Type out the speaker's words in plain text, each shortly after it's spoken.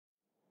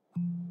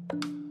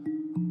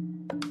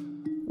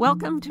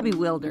Welcome to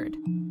Bewildered.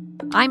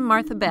 I'm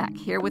Martha Beck,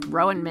 here with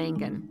Rowan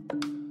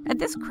Mangan. At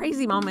this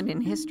crazy moment in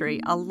history,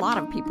 a lot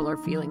of people are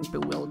feeling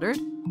bewildered,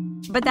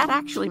 but that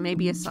actually may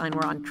be a sign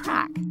we're on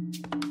track.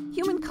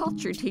 Human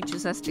culture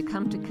teaches us to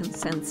come to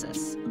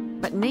consensus,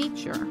 but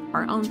nature,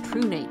 our own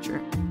true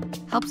nature,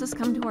 helps us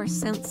come to our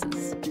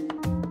senses.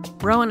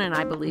 Rowan and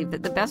I believe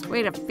that the best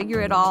way to figure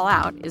it all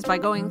out is by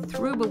going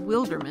through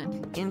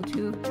bewilderment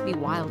into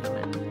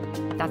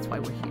bewilderment. That's why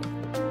we're here.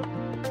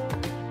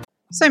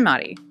 So,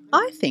 Marty,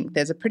 I think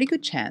there's a pretty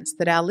good chance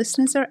that our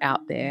listeners are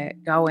out there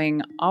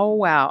going, oh,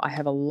 wow, I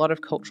have a lot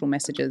of cultural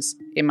messages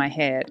in my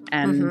head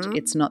and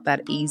it's not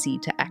that easy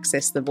to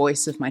access the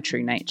voice of my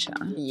true nature.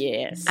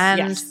 Yes.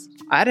 And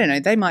I don't know,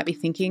 they might be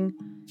thinking,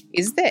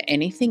 is there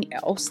anything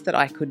else that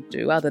I could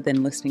do other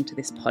than listening to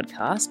this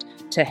podcast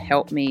to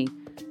help me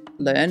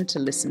learn to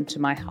listen to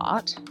my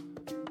heart?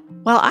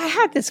 Well, I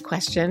had this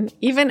question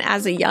even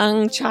as a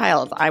young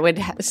child. I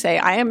would say,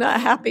 I am not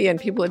happy. And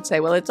people would say,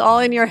 well, it's all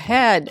in your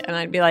head. And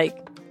I'd be like,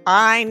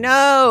 I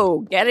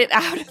know, get it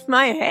out of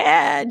my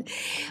head.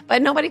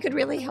 But nobody could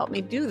really help me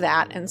do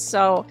that. And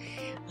so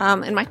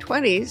in my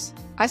 20s,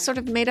 I sort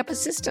of made up a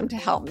system to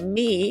help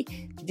me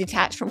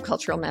detach from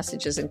cultural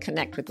messages and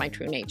connect with my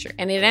true nature.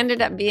 And it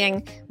ended up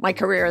being my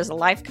career as a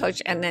life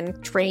coach and then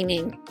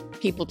training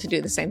people to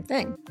do the same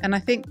thing. And I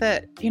think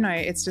that,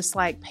 it's just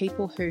like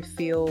people who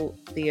feel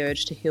the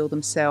urge to heal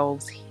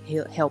themselves,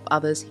 help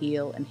others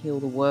heal and heal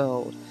the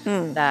world,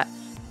 that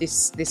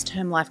this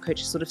term life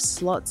coach sort of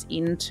slots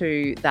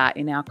into that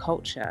in our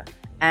culture.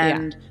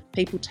 And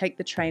people take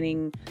the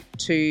training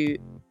to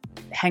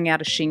hang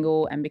out a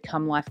shingle and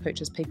become life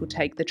coaches. People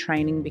take the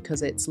training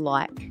because it's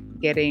like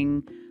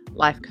getting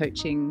life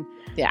coaching,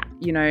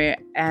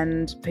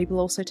 and people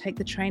also take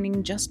the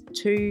training just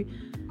to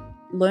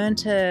learn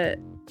to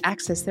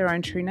access their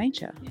own true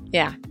nature.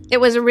 Yeah.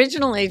 It was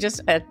originally just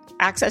an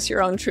Access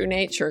Your Own True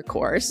Nature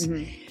course.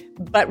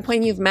 But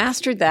when you've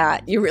mastered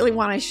that, you really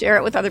want to share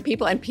it with other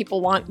people, and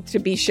people want to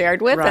be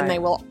shared with, and they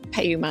will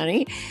pay you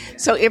money.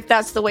 So if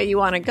that's the way you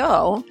want to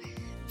go,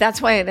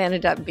 that's why it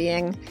ended up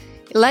being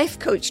life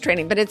coach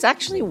training. But it's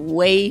actually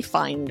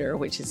Wayfinder,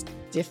 which is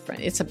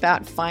different. It's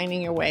about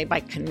finding your way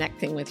by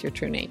connecting with your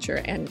true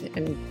nature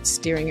and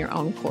steering your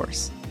own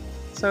course.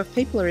 So if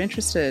people are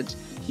interested,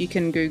 you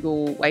can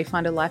Google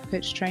Wayfinder Life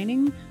Coach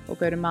Training or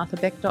go to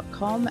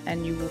marthabeck.com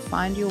and you will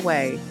find your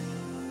way.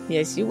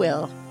 Yes, you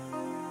will.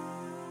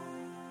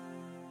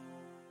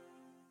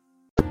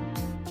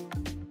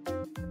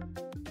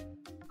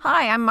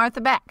 Hi, I'm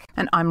Martha Beck.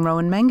 And I'm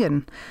Rowan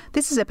Mangan.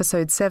 This is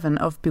episode 7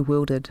 of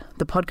Bewildered,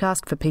 the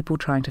podcast for people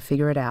trying to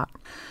figure it out.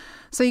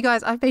 So you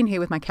guys, I've been here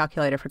with my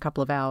calculator for a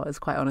couple of hours,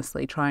 quite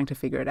honestly, trying to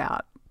figure it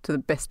out to the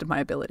best of my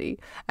ability,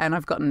 and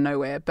I've gotten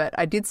nowhere. But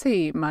I did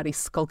see Marty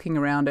skulking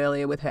around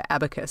earlier with her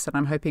abacus, and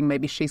I'm hoping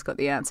maybe she's got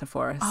the answer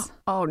for us.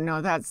 Oh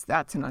no, that's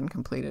an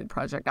uncompleted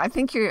project. I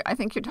think you're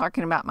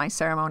talking about my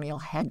ceremonial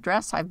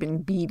headdress. I've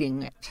been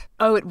beading it.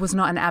 Oh, it was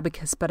not an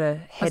abacus, but a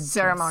headdress. A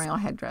ceremonial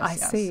headdress. I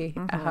see.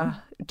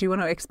 Do you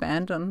want to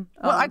expand on?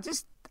 Well,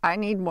 I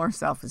need more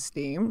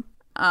self-esteem.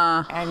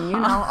 And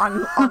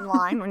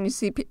online, when you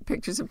see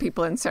pictures of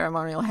people in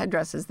ceremonial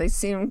headdresses, they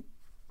seem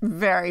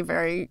very,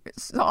 very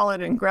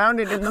solid and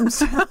grounded in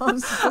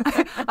themselves.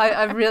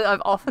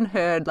 I've often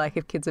heard, like,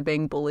 if kids are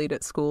being bullied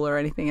at school or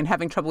anything and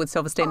having trouble with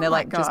self-esteem, they're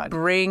like, just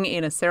bring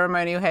in a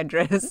ceremonial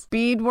headdress.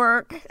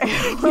 Beadwork.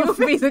 You'll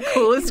be the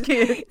coolest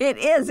kid. It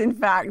is, in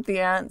fact, the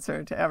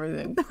answer to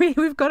everything.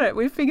 We've got it.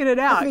 We've figured it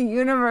out. Be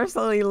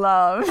universally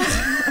loved.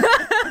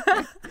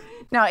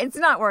 No, it's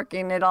not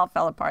working. It all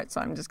fell apart,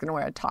 so I'm just going to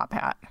wear a top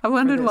hat. I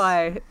wondered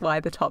why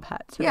the top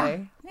hat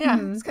today. Yeah,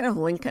 it's kind of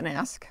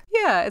Lincoln-esque.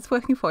 Yeah, it's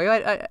working for you.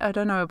 I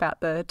don't know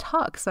about the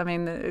tux. I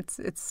mean, it's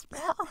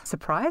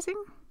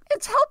surprising.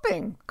 It's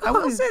helping. I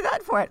will say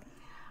that for it.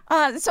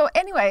 So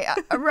anyway,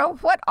 Ro,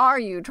 what are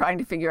you trying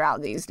to figure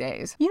out these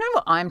days? You know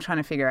what I'm trying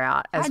to figure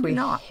out as we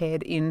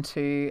head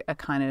into a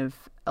kind of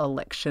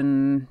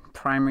election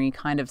primary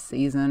kind of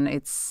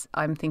season?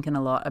 I'm thinking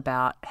a lot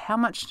about how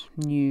much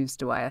news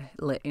do I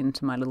let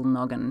into my little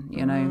noggin,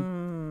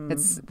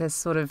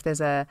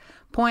 There's a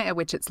point at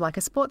which it's like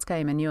a sports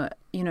game and you're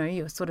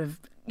sort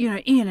of,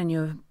 in and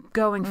you're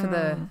going for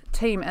the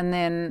team, and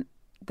then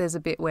there's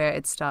a bit where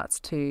it starts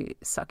to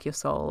suck your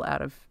soul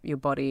out of your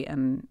body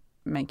and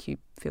make you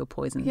feel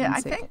poisoned. Yeah,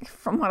 and sick. I think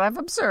from what I've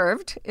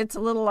observed, it's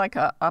a little like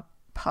a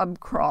pub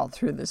crawl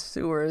through the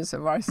sewers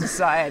of our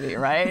society,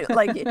 right?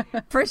 Like,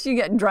 first you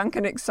get drunk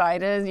and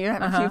excited, you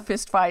have a few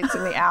fist fights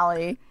in the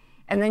alley,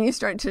 and then you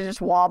start to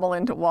just wobble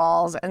into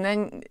walls, and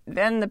then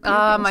the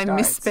puking my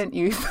starts. misspent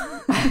youth.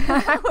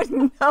 I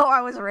wouldn't know.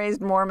 I was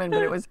raised Mormon,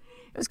 but it was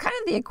kind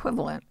of the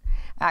equivalent,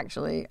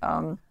 actually.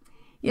 So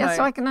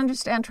I can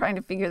understand trying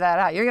to figure that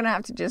out. You're going to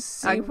have to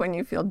just see when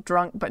you feel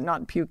drunk but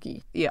not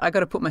pukey. Yeah, I got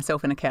to put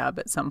myself in a cab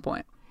at some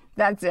point.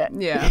 That's it.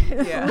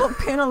 Yeah. We'll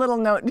pin a little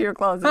note to your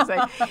clothes and say,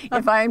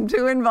 if I'm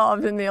too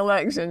involved in the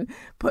election,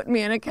 put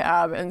me in a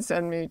cab and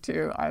send me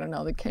to, I don't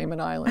know, the Cayman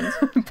Islands.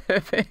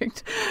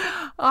 Perfect.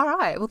 All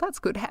right. Well, that's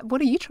good. What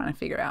are you trying to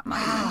figure out,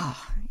 Mike?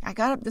 I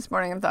got up this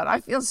morning and thought,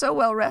 I feel so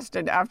well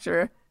rested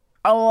after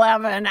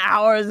 11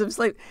 hours of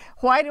sleep.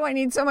 Why do I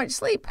need so much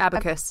sleep?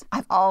 Abacus.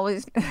 I've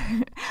always,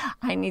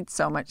 I need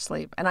so much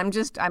sleep. And I'm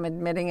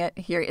admitting it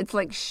here. It's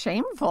like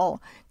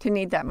shameful to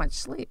need that much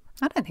sleep.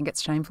 I don't think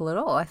it's shameful at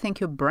all. I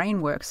think your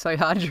brain works so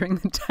hard during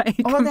the day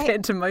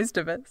compared to most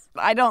of us.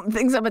 I don't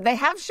think so, but they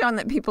have shown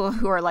that people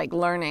who are like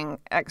learning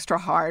extra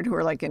hard, who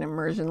are like in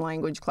immersion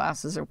language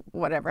classes or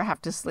whatever,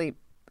 have to sleep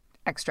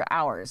extra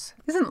hours.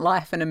 Isn't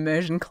life an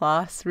immersion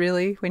class,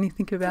 really, when you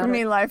think about it? For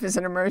me, life is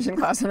an immersion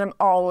class, and I'm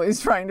always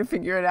trying to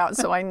figure it out.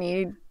 So I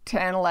need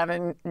 10,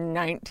 11,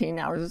 19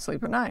 hours of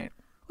sleep a night.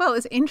 Well,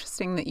 it's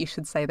interesting that you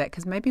should say that,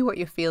 because maybe what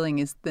you're feeling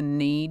is the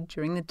need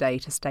during the day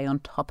to stay on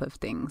top of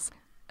things.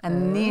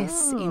 And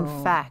this, in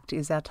fact,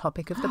 is our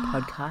topic of the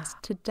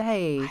podcast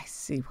today. I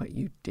see what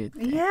you did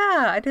there.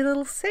 Yeah, I did a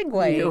little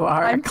segue. You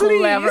are a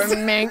clever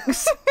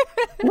minx.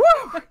 Woo!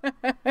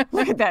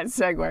 Look at that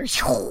segue.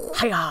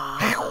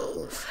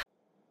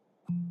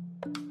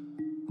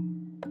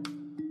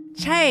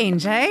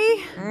 Change, eh?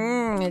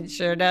 It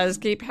sure does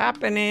keep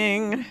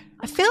happening.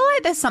 I feel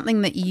like there's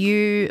something that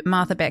you,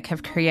 Martha Beck,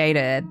 have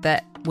created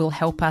that will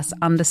help us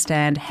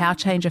understand how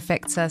change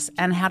affects us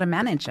and how to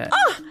manage it.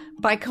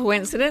 By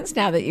coincidence,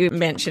 now that you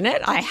mention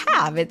it, I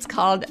have. It's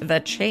called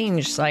the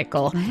change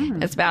cycle.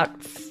 It's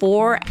about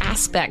 4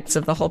 aspects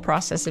of the whole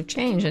process of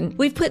change. And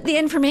we've put the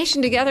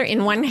information together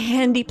in one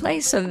handy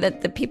place so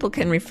that the people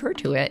can refer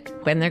to it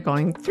when they're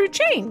going through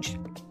change.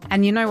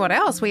 And you know what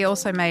else? We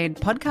also made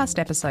podcast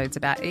episodes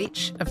about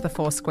each of the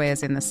 4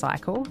 squares in the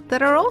cycle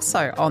that are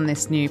also on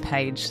this new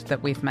page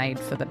that we've made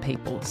for the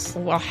peoples.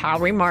 Well, how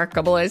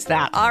remarkable is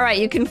that? All right,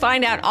 you can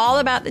find out all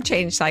about the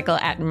change cycle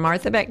at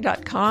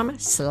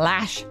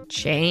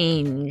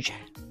marthabeck.com/change.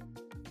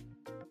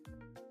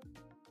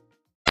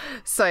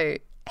 So,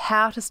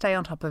 how to stay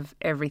on top of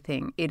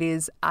everything. It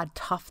is a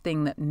tough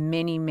thing that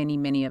many, many,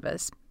 many of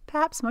us,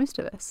 perhaps most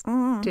of us,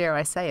 dare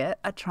I say it,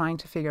 are trying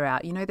to figure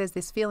out. You know, there's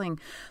this feeling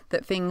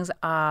that things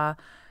are,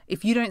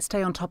 if you don't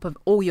stay on top of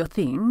all your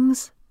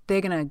things,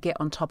 they're going to get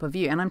on top of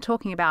you. And I'm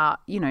talking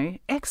about, you know,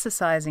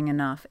 exercising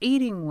enough,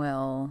 eating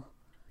well.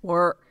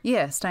 Work.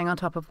 Yeah, staying on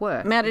top of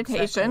work.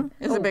 Meditation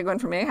is a big one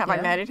for me. Have I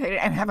meditated?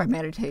 And have I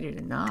meditated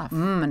enough?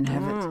 And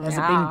has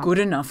it been good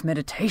enough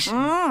meditation?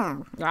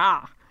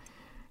 Yeah.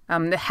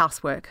 The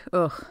housework.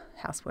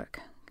 Housework.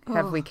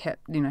 Have we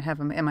kept, you know,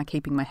 am I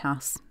keeping my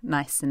house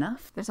nice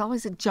enough? There's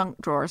always a junk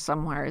drawer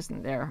somewhere,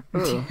 isn't there?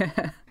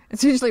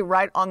 It's usually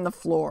right on the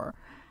floor.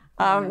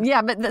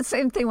 Yeah, but the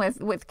same thing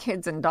with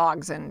kids and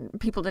dogs and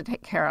people to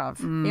take care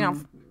of. You know,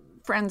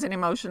 friends in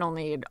emotional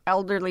need,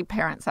 elderly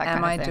parents, that kind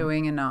of thing. Am I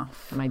doing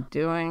enough? Am I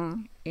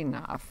doing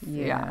enough?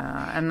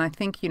 Yeah. And I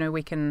think, you know,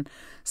 we can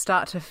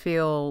start to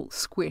feel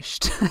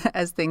squished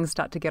as things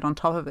start to get on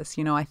top of us.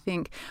 You know, I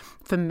think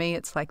for me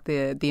it's like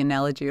the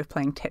analogy of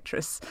playing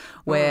Tetris,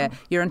 where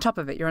you're on top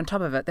of it, you're on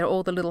top of it.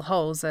 All the little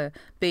holes are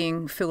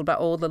being filled by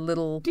all the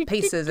little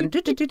pieces, and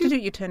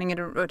you're turning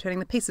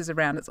the pieces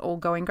around. It's all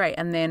going great.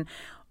 And then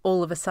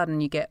all of a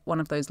sudden you get one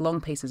of those long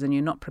pieces and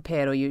you're not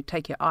prepared, or you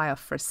take your eye off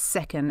for a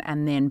second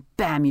and then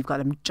bam, you've got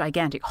a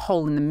gigantic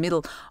hole in the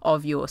middle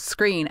of your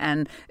screen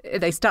and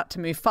they start to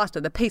move faster.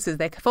 The pieces,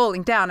 they're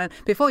falling down, and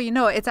before you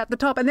know it, it's at the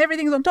top and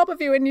everything's on top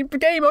of you and you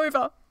game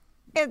over.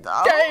 It's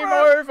game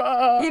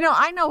over. You know,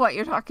 I know what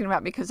you're talking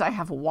about because I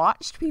have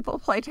watched people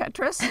play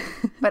Tetris,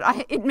 but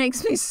it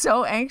makes me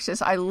so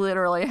anxious. I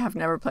literally have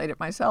never played it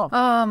myself.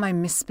 Oh, my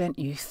misspent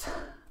youth.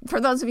 For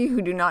those of you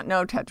who do not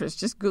know Tetris,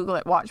 just Google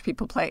it, watch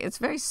people play. It's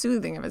very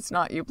soothing if it's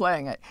not you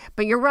playing it.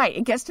 But you're right.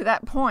 It gets to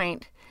that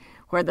point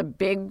where the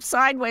big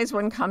sideways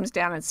one comes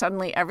down and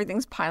suddenly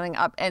everything's piling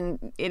up and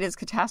it is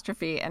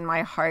catastrophe and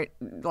my heart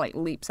like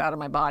leaps out of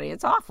my body.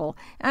 It's awful.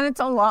 And it's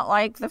a lot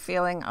like the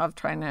feeling of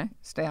trying to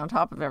stay on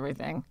top of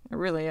everything. It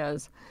really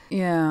is.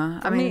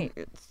 Yeah. For me,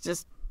 it's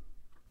just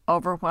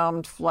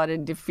overwhelmed,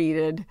 flooded,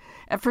 defeated.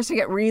 At first I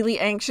get really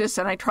anxious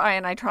and I try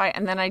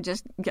and then I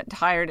just get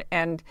tired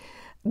and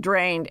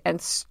drained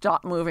and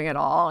stop moving at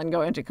all and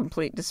go into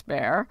complete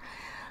despair.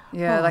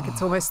 Yeah, like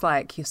it's almost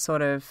like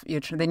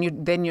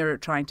then you're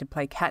trying to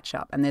play catch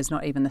up, and there's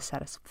not even the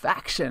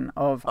satisfaction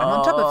of I'm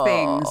on top of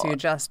things. You're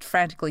just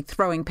frantically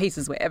throwing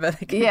pieces wherever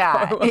they can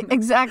go.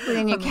 Exactly.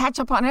 And you catch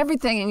up on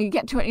everything, and you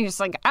get to it, and you're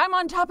just like, I'm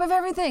on top of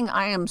everything.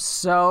 I am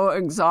so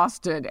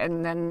exhausted,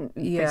 and then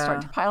they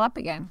start to pile up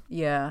again.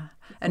 Yeah.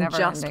 And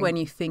just when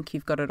you think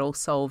you've got it all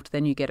solved,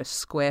 then you get a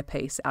square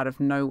piece out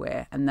of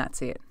nowhere, and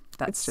that's it.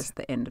 That's just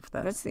the end of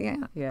that. That's the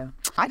end. Yeah.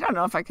 I don't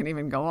know if I can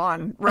even go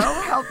on. Ro,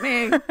 help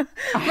me.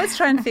 Let's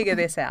try and figure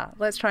this out.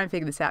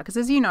 Because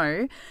as you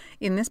know,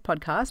 in this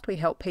podcast, we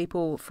help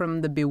people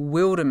from the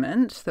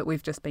bewilderment that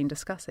we've just been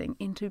discussing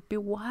into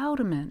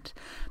bewilderment,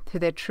 to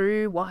their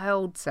true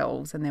wild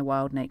selves and their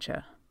wild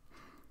nature.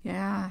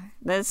 Yeah.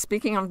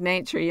 Speaking of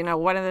nature, you know,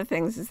 one of the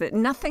things is that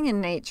nothing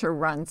in nature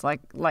runs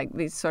like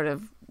these sort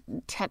of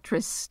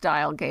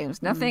Tetris-style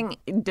games. Nothing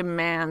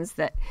demands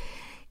that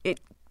it,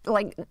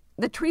 like,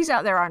 the trees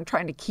out there aren't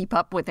trying to keep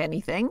up with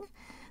anything.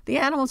 The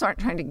animals aren't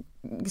trying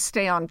to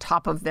stay on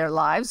top of their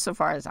lives, so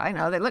far as I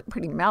know. They look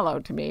pretty mellow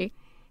to me.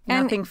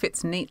 And nothing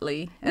fits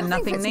neatly, and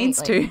nothing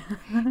needs to.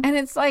 And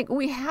it's like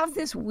we have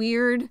this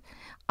weird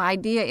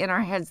idea in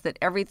our heads that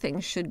everything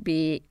should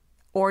be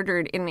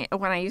ordered.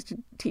 When I used to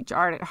teach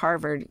art at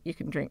Harvard, you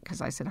can drink because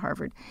I said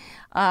Harvard,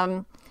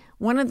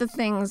 one of the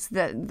things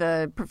that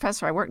the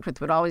professor I worked with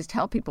would always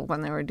tell people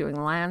when they were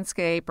doing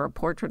landscape or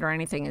portrait or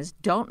anything is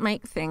don't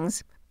make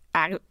things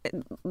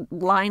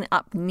line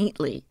up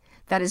neatly.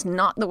 That is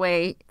not the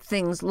way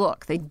things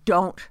look. They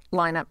don't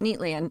line up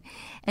neatly. And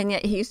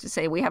yet he used to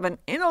say we have an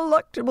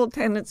ineluctable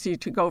tendency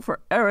to go for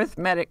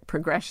arithmetic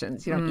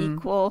progressions,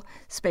 equal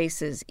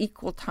spaces,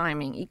 equal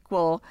timing,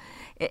 equal,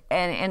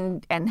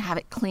 and have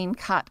it clean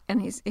cut.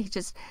 And he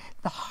just,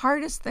 the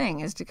hardest thing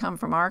is to come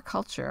from our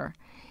culture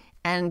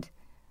and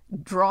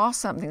draw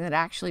something that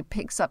actually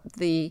picks up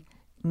the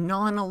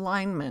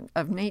non-alignment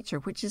of nature,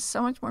 which is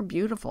so much more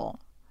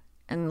beautiful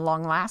and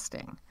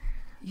long-lasting.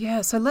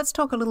 Yeah, so let's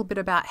talk a little bit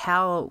about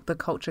how the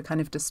culture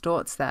kind of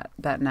distorts that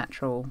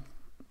natural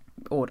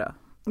order.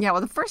 Yeah,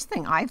 well, the first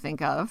thing I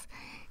think of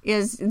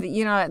is,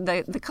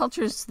 the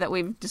cultures that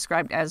we've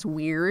described as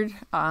weird,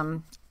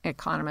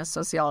 economists,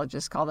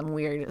 sociologists call them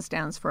weird. It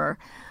stands for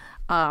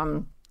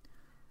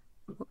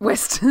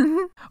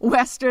Western.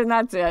 Western,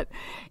 that's it.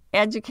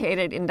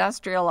 Educated,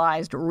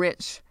 industrialized,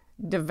 rich,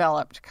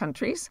 developed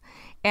countries.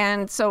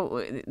 And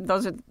so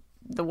those are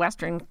the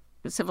Western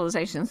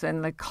civilizations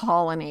and the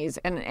colonies,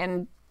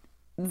 and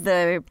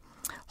the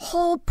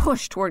whole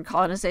push toward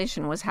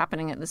colonization was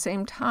happening at the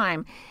same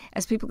time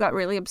as people got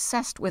really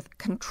obsessed with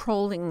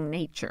controlling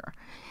nature.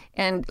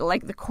 And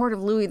like the court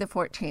of Louis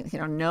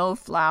XIV, no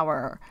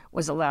flower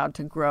was allowed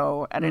to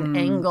grow at an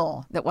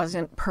angle that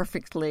wasn't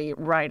perfectly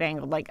right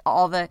angled. Like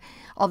all the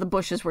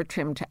bushes were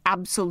trimmed to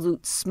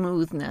absolute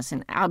smoothness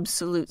and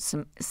absolute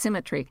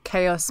symmetry.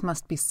 Chaos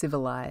must be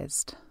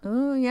civilized.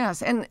 Oh,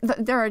 yes. And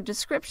there are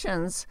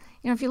descriptions,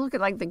 if you look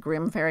at like the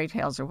Grimm fairy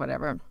tales or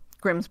whatever,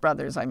 Grimm's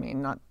brothers, I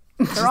mean, not...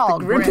 They're all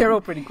grim. They're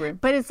all pretty grim.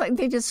 But it's like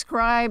they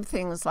describe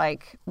things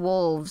like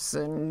wolves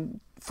and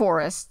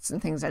forests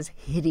and things as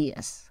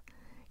hideous.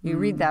 You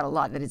read that a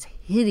lot, that it's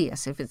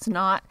hideous if it's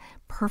not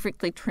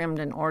perfectly trimmed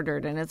and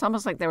ordered. And it's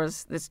almost like there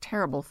was this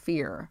terrible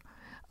fear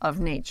of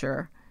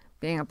nature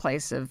being a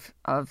place of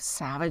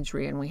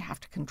savagery, and we have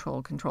to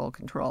control.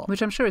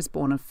 Which I'm sure is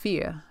born of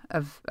fear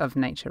of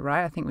nature,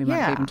 right? I think we might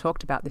have even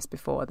talked about this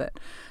before, that,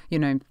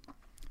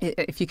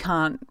 if you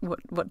can't,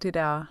 what did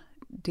our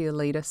dear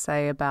leader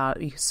say about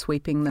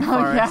sweeping the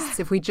forests?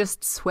 If we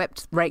just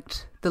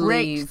raked the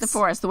leaves. The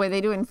forest the way they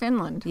do in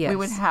Finland. Yes. We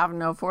would have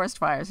no forest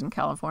fires in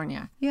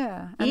California.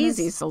 Yeah.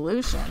 Easy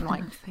solution.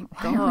 Like, thank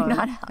God.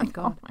 Thank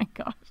God. Oh my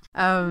gosh.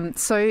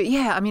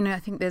 I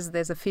think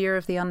there's a fear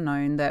of the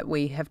unknown that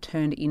we have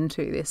turned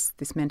into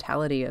this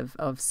mentality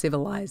of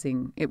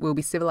civilizing. It will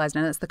be civilized,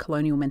 and it's the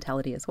colonial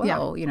mentality as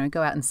well. Yeah.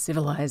 Go out and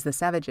civilize the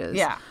savages.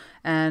 Yeah.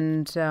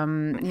 And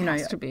it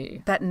has to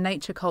be. That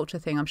nature culture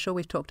thing. I'm sure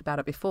we've talked about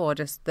it before.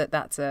 Just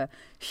that's a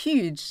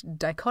huge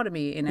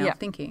dichotomy in our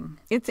thinking.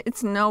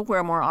 It's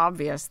nowhere more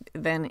obvious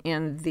than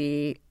in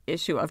the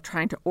issue of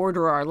trying to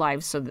order our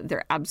lives so that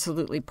they're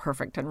absolutely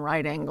perfect and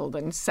right-angled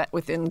and set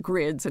within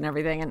grids and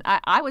everything. And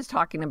I was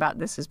talking about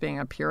this as being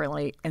a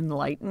purely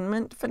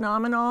Enlightenment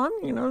phenomenon,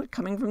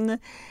 coming from the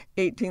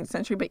 18th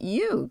century. But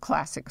you,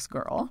 classics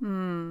girl,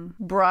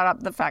 brought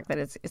up the fact that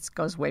it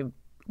goes way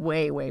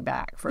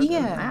back further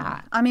than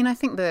that. I mean, I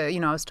think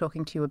I was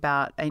talking to you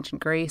about ancient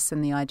Greece,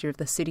 and the idea of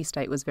the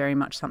city-state was very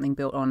much something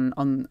built on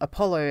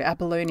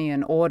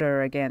Apollonian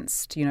order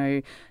against,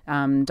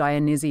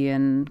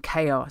 Dionysian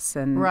chaos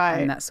and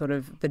that sort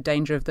of the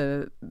danger of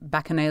the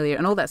Bacchanalia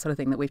and all that sort of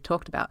thing that we've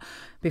talked about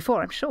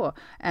before, I'm sure.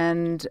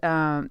 And,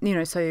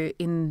 so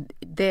in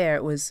there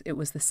it was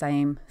the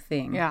same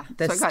thing. Yeah.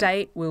 The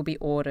state will be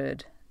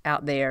ordered.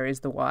 Out there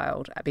is the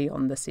wild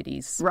beyond the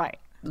cities. Right.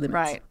 Limits.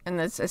 Right. And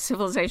that's a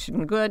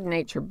civilization good,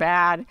 nature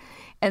bad.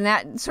 And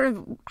that sort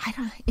of,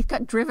 it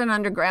got driven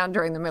underground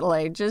during the Middle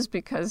Ages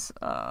because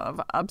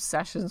of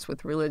obsessions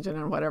with religion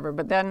and whatever.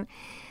 But then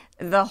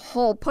the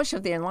whole push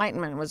of the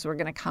Enlightenment was we're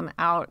going to come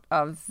out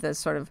of the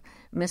sort of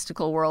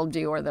mystical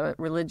worldview or the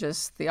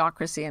religious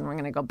theocracy, and we're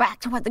going to go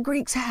back to what the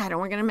Greeks had, and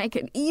we're going to make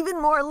it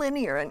even more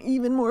linear and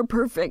even more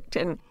perfect.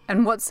 And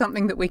what's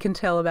something that we can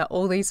tell about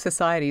all these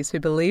societies who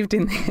believed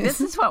in this?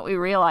 This is what we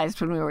realized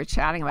when we were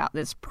chatting about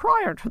this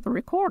prior to the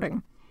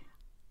recording.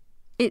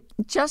 It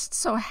just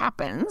so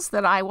happens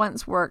that I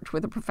once worked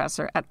with a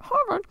professor at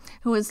Harvard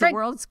who is the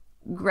world's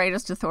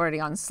greatest authority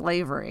on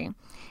slavery.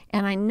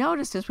 And I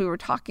noticed as we were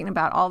talking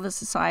about all the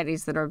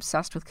societies that are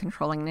obsessed with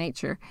controlling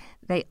nature,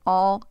 they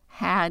all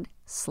had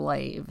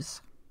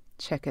slaves.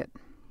 Check it.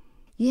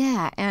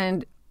 Yeah,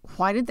 and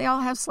why did they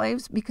all have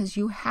slaves? Because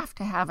you have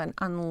to have an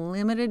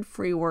unlimited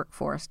free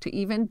workforce to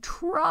even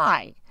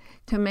try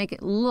to make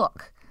it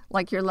look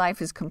like your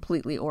life is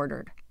completely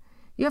ordered.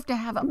 You have to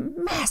have a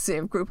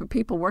massive group of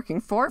people working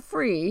for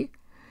free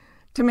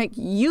to make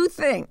you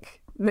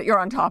think that you're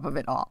on top of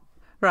it all.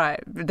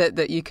 Right.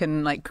 That you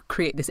can like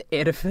create this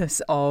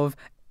edifice of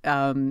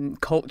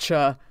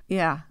culture.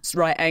 Yeah.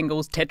 Right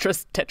angles,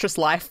 Tetris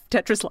life.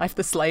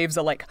 The slaves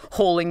are like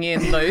hauling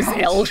in those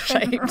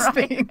L-shaped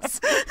things.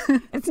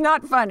 It's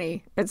not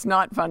funny. It's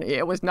not funny.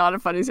 It was not a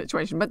funny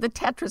situation. But the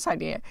Tetris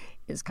idea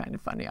is kind of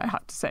funny, I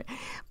have to say.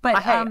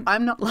 But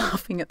I'm not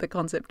laughing at the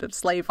concept of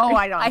slavery. Oh,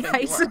 I don't think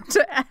hasten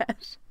to add.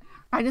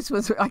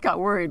 I got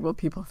worried. Will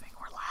people think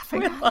we're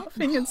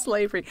laughing at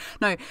slavery?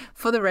 No,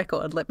 for the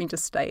record, let me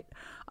just state,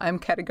 I am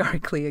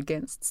categorically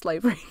against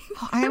slavery.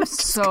 I am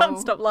so can't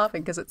stop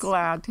laughing because it's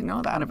glad to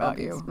know that about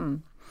you.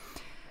 Mm.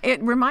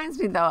 It reminds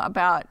me, though,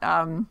 about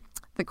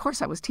the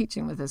course I was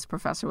teaching with this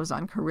professor was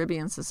on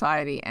Caribbean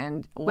society.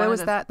 And where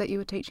was that you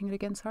were teaching it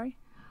again, sorry?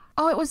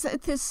 Oh, it was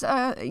at this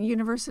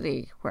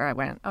university where I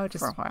went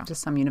for a while.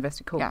 Just some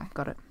university. Cool. Yeah.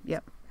 Got it.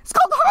 Yep. It's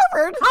called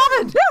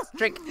Harvard. Yes.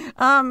 Drink.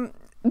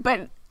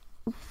 But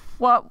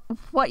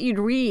what you'd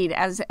read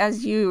as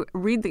you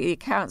read the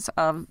accounts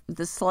of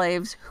the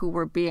slaves who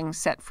were being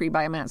set free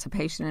by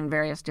emancipation in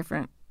various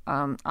different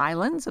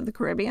islands of the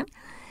Caribbean,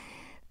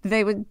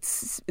 they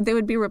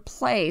would be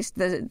replaced.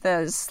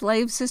 The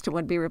slave system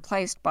would be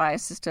replaced by a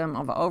system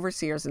of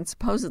overseers, and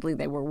supposedly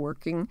they were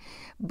working,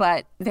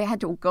 but they had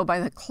to go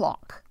by the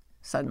clock.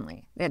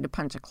 Suddenly, they had to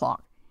punch a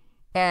clock,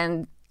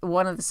 and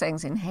one of the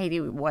sayings in Haiti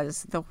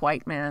was the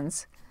white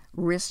man's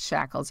wrist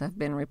shackles have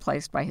been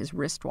replaced by his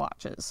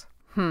wristwatches.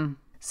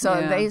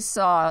 So they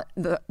saw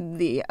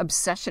the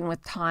obsession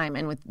with time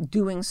and with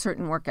doing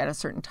certain work at a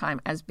certain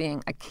time as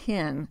being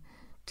akin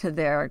to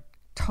their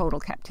total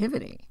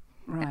captivity.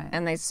 Right.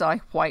 And they saw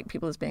white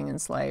people as being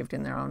enslaved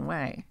in their own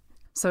way.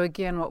 So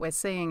again, what we're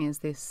seeing is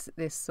this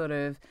sort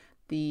of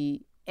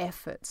the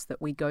efforts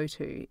that we go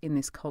to in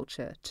this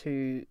culture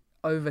to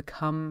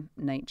overcome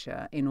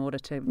nature in order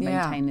to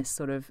maintain this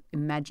sort of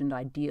imagined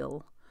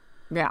ideal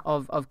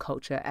of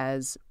culture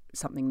as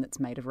something that's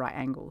made of right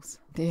angles.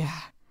 Yeah.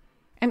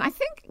 And I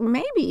think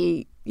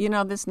maybe,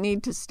 this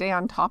need to stay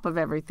on top of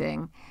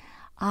everything,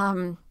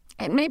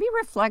 it maybe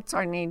reflects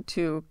our need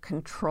to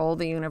control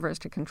the universe,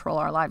 to control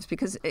our lives.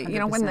 Because,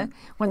 100%.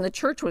 when the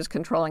church was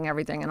controlling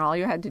everything and all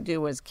you had to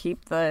do was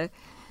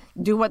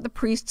do what the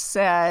priest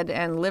said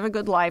and live a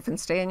good life and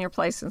stay in your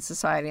place in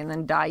society and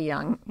then die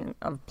young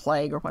of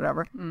plague or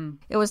whatever.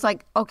 It was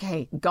like,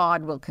 okay,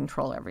 God will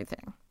control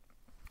everything.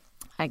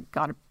 I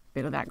got a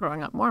bit of that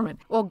growing up Mormon.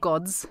 Or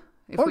gods,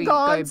 if we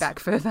go back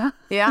further.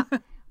 Yeah.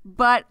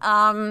 But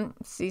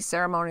see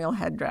ceremonial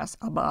headdress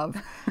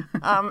above.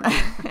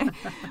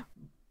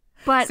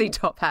 But see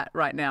top hat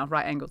right now,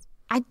 right angles.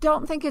 I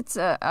don't think it's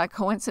a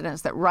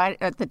coincidence that right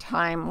at the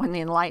time when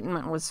the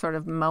Enlightenment was sort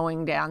of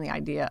mowing down the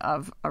idea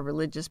of a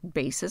religious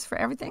basis for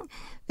everything,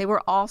 they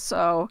were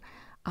also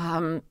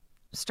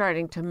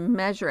starting to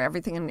measure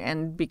everything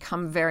and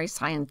become very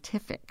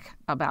scientific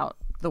about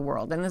the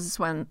world. And this is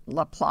when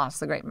Laplace,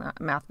 the great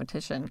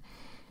mathematician,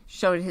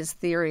 showed his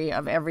theory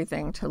of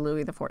everything to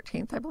Louis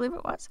XIV, I believe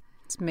it was.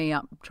 It's me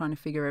up trying to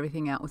figure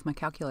everything out with my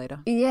calculator.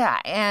 Yeah,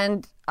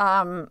 and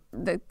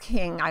the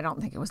king, I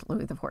don't think it was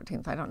Louis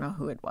XIV, I don't know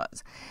who it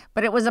was,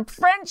 but it was a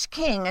French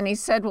king, and he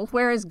said, well,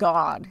 where is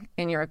God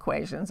in your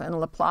equations? And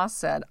Laplace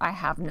said, I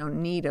have no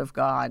need of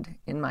God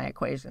in my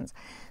equations.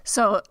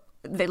 So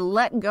they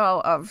let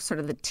go of sort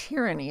of the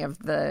tyranny of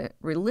the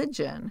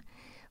religion,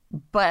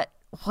 but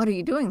what are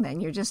you doing then?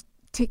 You're just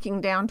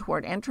ticking down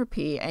toward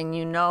entropy, and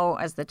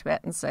as the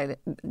Tibetans say,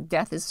 that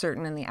death is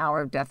certain and the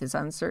hour of death is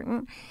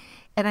uncertain.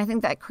 And I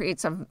think that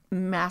creates a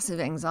massive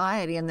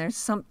anxiety, and there's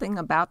something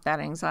about that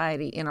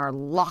anxiety in our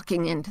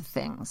locking into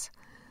things.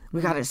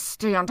 We got to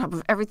stay on top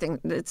of everything.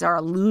 It's our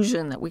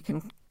illusion that we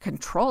can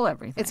control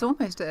everything. It's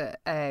almost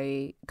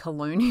a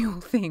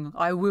colonial thing.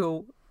 I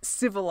will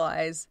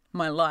civilize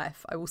my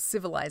life. I will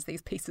civilize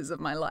these pieces of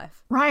my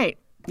life. Right.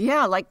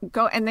 Yeah,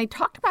 and they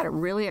talked about it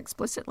really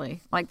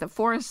explicitly. Like the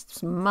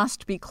forests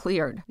must be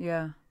cleared.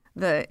 Yeah.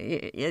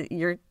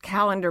 Your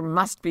calendar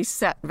must be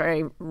set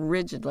very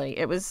rigidly.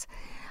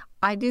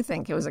 I do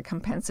think it was a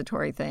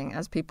compensatory thing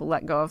as people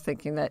let go of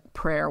thinking that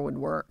prayer would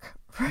work,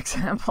 for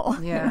example.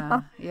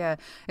 Yeah, yeah.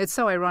 It's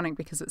so ironic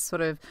because it's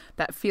sort of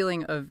that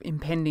feeling of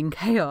impending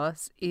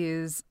chaos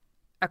is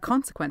a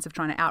consequence of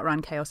trying to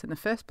outrun chaos in the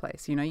first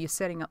place. You're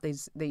setting up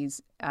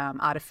these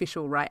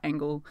artificial right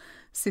angle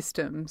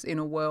systems in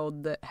a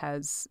world that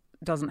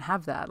doesn't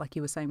have that, like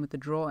you were saying with the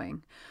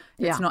drawing.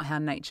 It's not how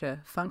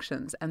nature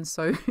functions. And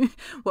so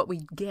what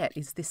we get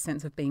is this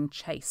sense of being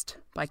chased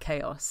by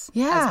chaos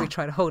as we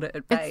try to hold it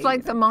at bay. It's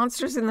like the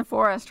monsters in the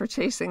forest are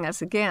chasing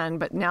us again,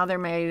 but now they're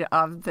made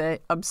of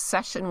the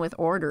obsession with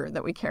order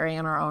that we carry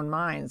in our own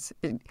minds.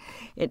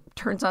 It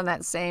turns on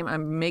that same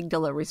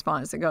amygdala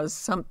response that goes,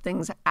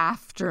 something's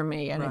after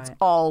me, and it's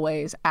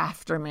always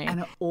after me.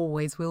 And it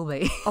always will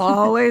be.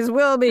 Always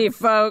will be,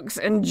 folks.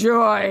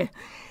 Enjoy.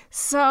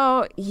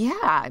 So,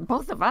 yeah,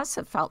 both of us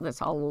have felt this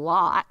a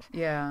lot.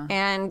 Yeah.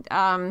 And,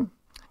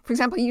 for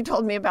example, you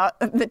told me about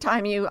the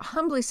time you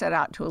humbly set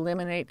out to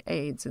eliminate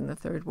AIDS in the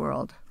third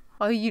world.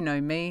 Oh, you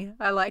know me.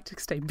 I like to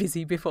stay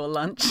busy before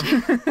lunch.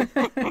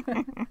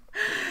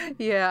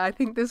 Yeah, I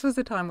think this was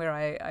a time where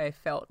I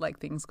felt like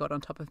things got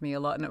on top of me a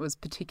lot, and it was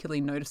particularly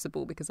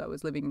noticeable because I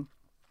was living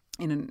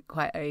in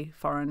quite a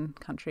foreign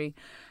country.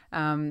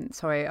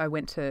 So I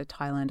went to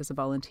Thailand as a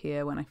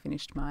volunteer when I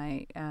finished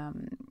my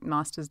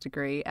master's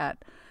degree at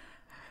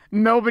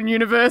Melbourne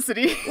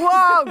University.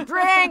 Whoa,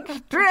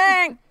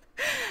 drink!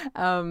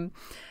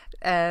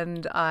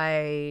 And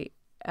I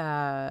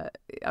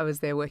was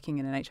there working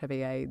in an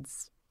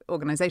HIV/AIDS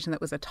organisation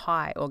that was a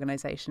Thai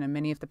organisation, and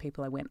many of the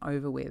people I went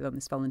over with on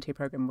this volunteer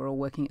program were all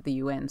working at the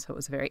UN, so it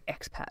was a very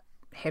expat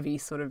heavy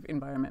sort of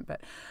environment. But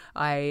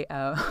I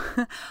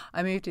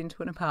I moved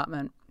into an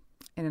apartment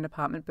in an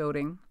apartment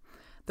building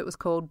that was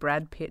called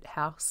Brad Pitt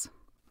House.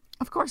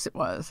 Of course it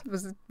was. It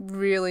was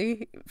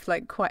really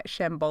like quite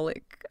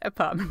shambolic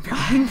apartment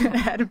building that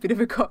had a bit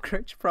of a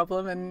cockroach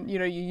problem, and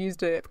you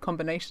used a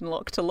combination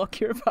lock to lock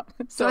your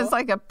apartment. So it's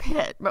like a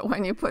pit, but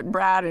when you put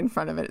Brad in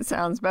front of it, it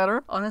sounds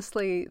better.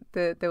 Honestly,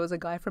 there was a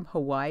guy from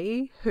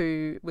Hawaii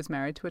who was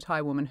married to a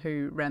Thai woman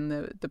who ran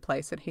the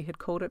place, and he had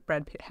called it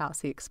Brad Pitt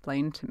House. He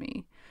explained to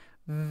me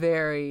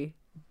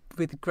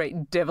with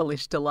great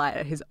devilish delight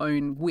at his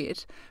own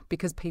wit,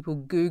 because people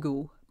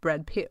Google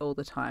Brad Pitt all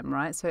the time,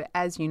 right? So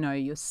as you know,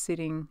 you're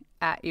sitting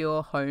at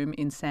your home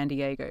in San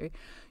Diego,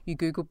 you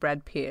Google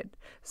Brad Pitt,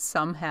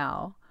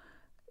 somehow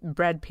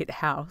Brad Pitt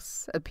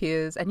House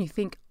appears, and you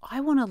think,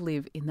 I want to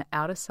live in the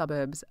outer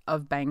suburbs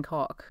of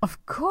Bangkok.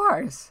 Of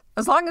course,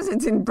 as long as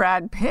it's in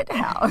Brad Pitt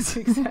House.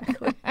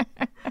 Exactly.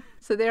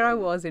 So there I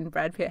was in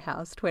Brad Pitt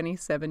House,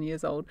 27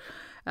 years old,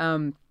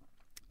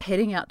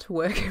 heading out to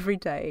work every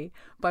day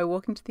by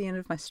walking to the end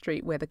of my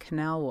street where the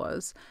canal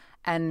was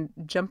and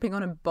jumping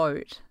on a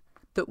boat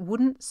that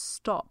wouldn't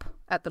stop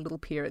at the little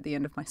pier at the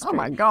end of my street. Oh,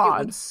 my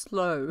God. It would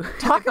slow.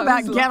 Talk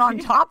about get on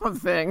top of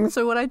things.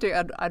 So what I do,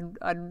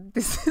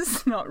 this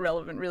is not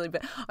relevant really,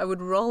 but I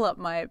would roll up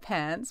my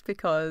pants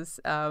because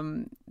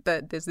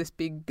there's this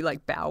big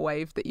like bow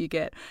wave that you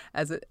get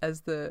as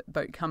the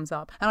boat comes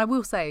up. And I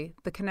will say,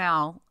 the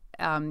canal,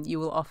 you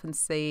will often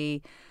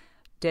see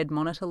dead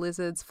monitor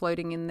lizards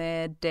floating in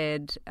there,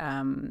 dead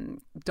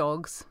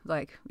dogs,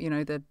 like,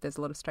 there's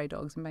a lot of stray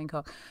dogs in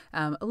Bangkok.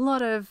 A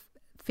lot of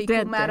fecal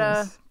dead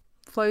matter things.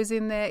 Flows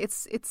in there.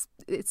 It's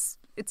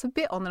a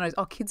bit on the nose.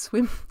 Oh, kids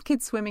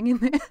swimming in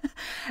there,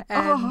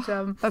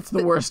 and that's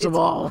the worst of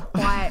all.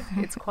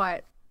 It's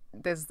quite.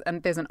 There's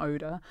an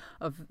odor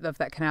of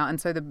that canal,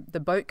 and so the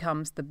boat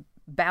comes. The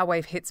bow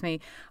wave hits me.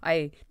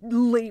 I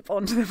leap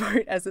onto the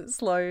boat as it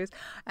slows,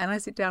 and I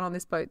sit down on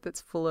this boat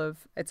that's full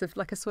of. It's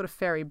like a sort of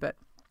ferry, but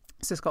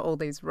it's just got all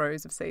these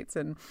rows of seats,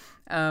 and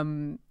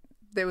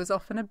there was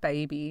often a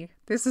baby.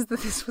 This was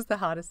the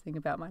hardest thing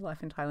about my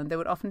life in Thailand. There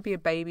would often be a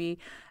baby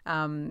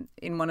in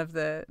one of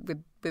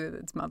with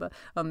its mother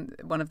on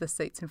one of the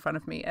seats in front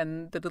of me,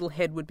 and the little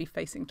head would be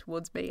facing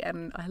towards me.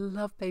 And I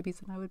love babies,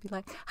 and I would be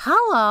like,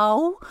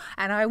 "Hello,"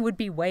 and I would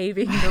be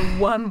waving the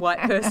one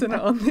white person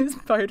on this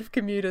boat of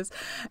commuters.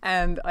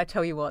 And I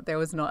tell you what, there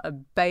was not a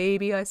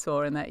baby I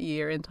saw in that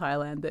year in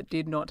Thailand that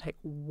did not take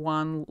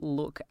one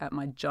look at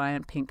my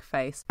giant pink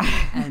face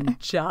and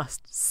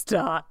just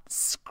start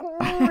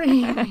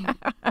screaming.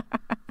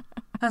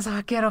 And so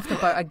I get off the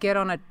boat. I get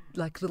on a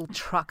little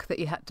truck that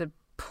you had to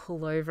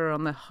pull over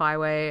on the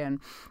highway, and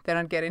then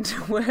I'd get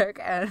into work,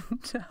 and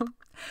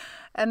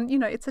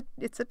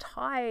it's a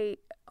Thai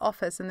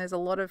office, and there's a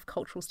lot of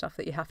cultural stuff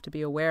that you have to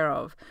be aware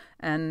of,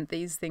 and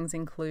these things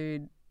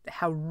include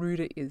how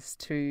rude it is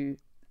to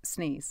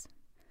sneeze.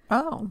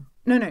 Oh.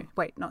 No,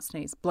 wait, not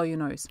sneeze. Blow your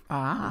nose.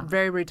 Ah.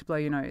 Very rude to blow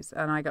your nose.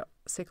 And I got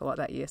sick a lot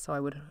that year, so I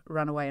would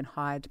run away and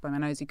hide by my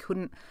nose. You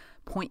couldn't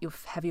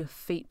have your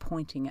feet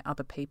pointing at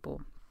other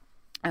people.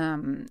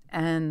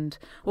 And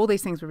all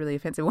these things were really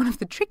offensive. One of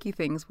the tricky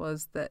things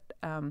was that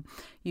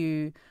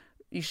you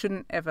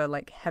shouldn't ever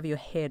have your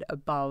head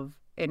above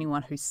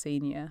anyone who's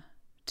senior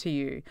to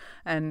you.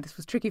 And this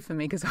was tricky for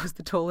me because I was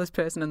the tallest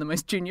person and the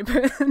most junior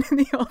person in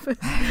the office.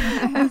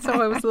 And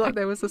so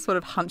there was a sort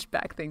of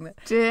hunchback thing that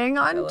Sitting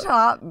on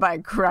top by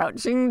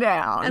crouching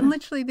down. And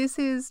literally this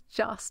is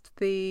just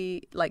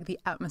the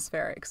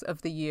atmospherics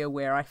of the year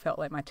where I felt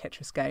like my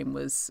Tetris game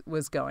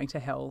was going to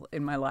hell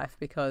in my life,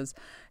 because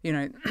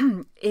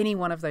any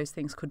one of those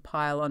things could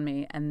pile on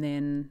me, and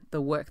then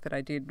the work that I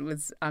did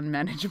was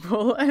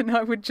unmanageable, and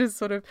I would just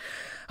sort of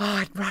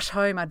I'd rush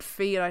home, I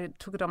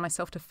took it on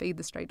myself to feed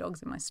the stray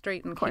dogs in my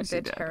street and keep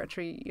their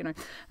territory, and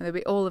there'd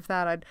be all of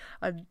that.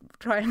 I'd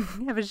try and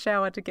have a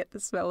shower to get the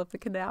smell of the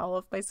canal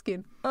off my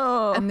skin.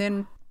 Oh. And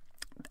then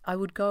I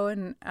would go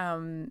and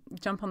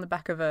jump on the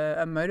back of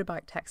a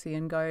motorbike taxi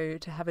and go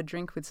to have a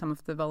drink with some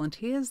of the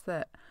volunteers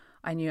that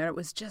I knew. And it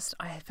was just,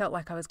 I felt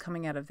like I was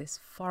coming out of this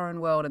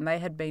foreign world, and they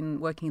had been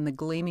working in the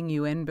gleaming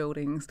UN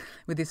buildings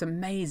with this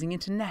amazing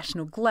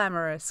international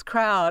glamorous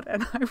crowd,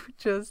 and I would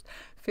just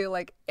feel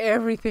like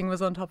everything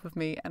was on top of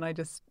me, and I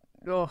just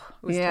it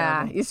was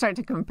terrible. You start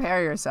to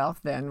compare yourself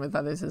then with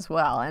others as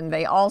well, and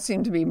they all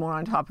seem to be more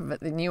on top of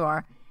it than you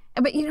are.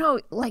 But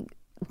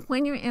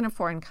when you're in a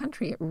foreign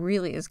country, it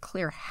really is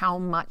clear how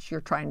much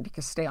you're trying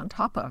to stay on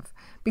top of,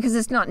 because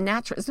it's not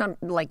natural. It's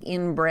not like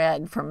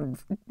inbred from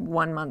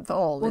 1 month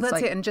old. Well, it's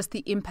that's like, it. And just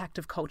the impact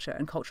of culture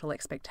and cultural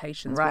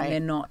expectations Right. when they're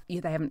not,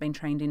 they haven't been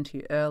trained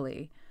into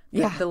early.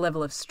 Yeah. The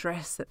level of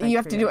stress that they you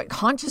have to do create. it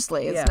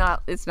consciously. It's Yeah.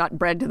 not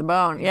bred to the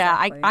bone.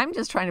 Exactly. Yeah, I'm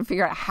just trying to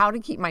figure out how to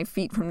keep my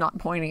feet from not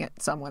pointing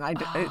at someone.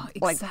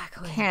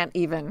 exactly. Can't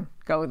even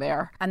go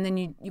there. And then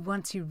you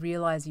once you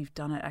realise you've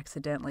done it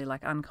accidentally,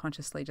 like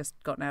unconsciously, just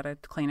gotten out a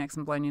Kleenex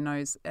and blown your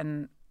nose,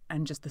 and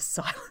just the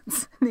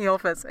silence in the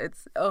office,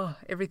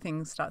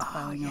 everything starts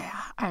piling up.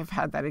 Yeah, I've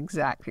had that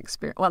exact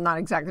experience. Well, not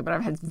exactly, but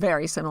I've had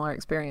very similar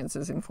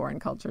experiences in foreign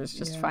cultures,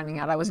 just finding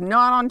out I was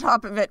not on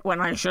top of it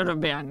when I should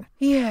have been.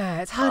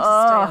 Yeah, it's hard to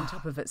stay on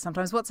top of it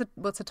sometimes. What's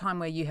a time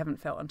where you haven't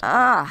felt on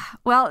top of it?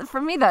 Well,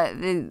 for me,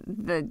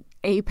 the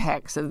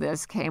apex of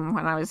this came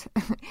when I was,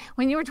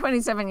 when you were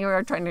 27, you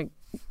were trying to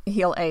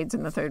heal AIDS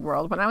in the third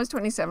world. When I was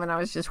 27, I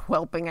was just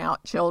whelping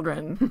out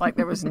children like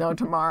there was no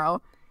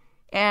tomorrow.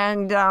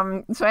 And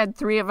so I had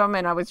 3 of them,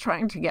 and I was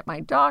trying to get my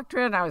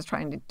doctorate. I was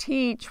trying to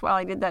teach while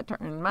I did that to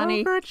earn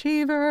money.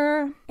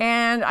 Overachiever.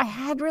 And I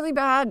had really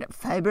bad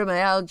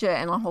fibromyalgia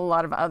and a whole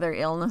lot of other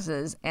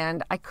illnesses.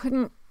 And I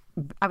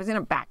was in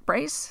a back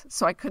brace,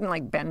 so I couldn't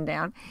like bend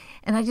down.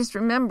 And I just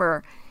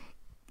remember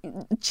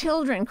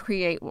children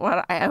create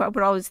what I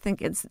would always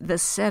think it's the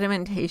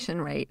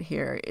sedimentation rate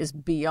here is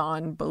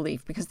beyond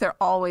belief, because they're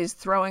always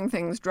throwing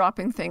things,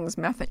 dropping things,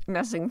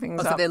 messing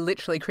things So up. they're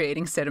literally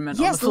creating sediment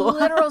on the Yes, floor.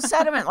 literal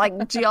sediment.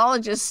 Like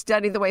geologists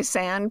study the way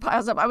sand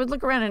piles up. I would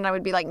look around and I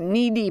would be like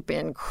knee deep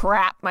in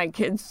crap my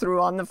kids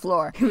threw on the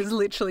floor. He was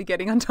literally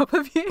getting on top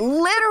of you.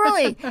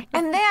 Literally.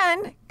 And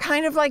then,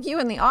 kind of like you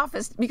in the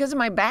office, because of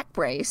my back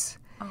brace,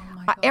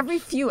 every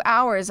few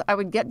hours, I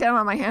would get down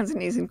on my hands and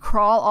knees and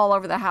crawl all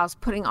over the house,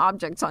 putting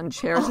objects on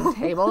chairs and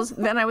tables.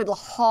 Then I would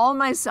haul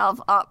myself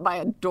up by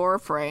a door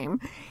frame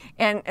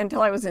and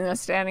until I was in a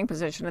standing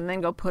position, and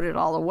then go put it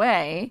all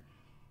away,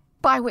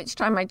 by which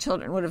time my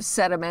children would have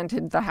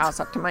sedimented the house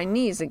up to my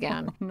knees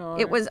again. No.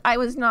 I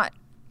was not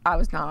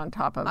on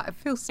top of I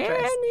feel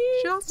stressed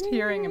just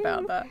hearing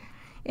about that.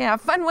 Yeah,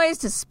 fun ways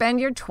to spend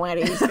your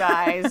 20s,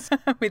 guys.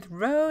 With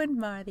Ro and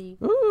Marty.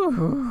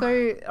 Ooh.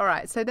 So, all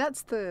right. So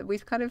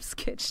we've kind of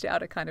sketched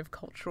out a kind of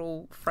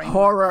cultural framework.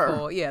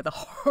 Horror. The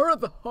horror.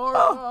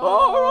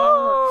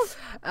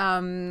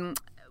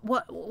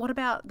 What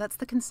about, that's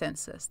the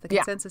consensus. The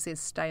consensus is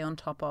stay on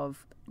top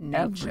of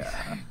nature.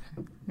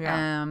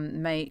 Yeah.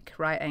 Make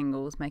right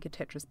angles, make a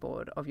Tetris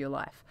board of your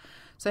life.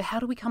 So how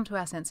do we come to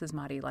our senses,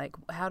 Marty? Like,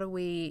 how do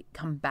we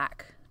come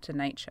back to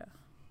nature?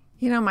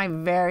 You know, my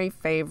very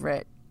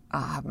favorite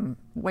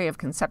way of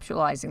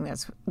conceptualizing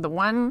this, the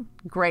one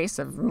grace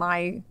of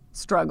my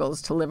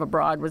struggles to live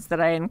abroad was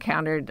that I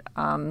encountered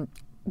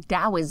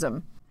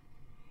Taoism.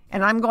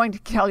 And I'm going to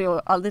tell you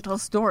a little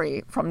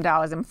story from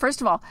Taoism. First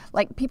of all,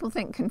 like people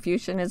think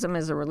Confucianism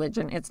is a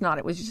religion. It's not.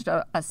 It was just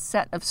a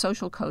set of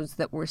social codes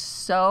that were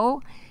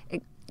so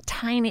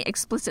tiny,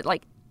 explicit,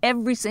 like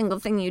every single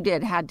thing you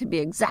did had to be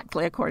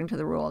exactly according to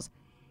the rules.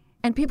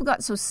 And people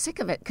got so sick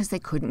of it because they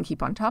couldn't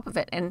keep on top of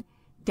it. And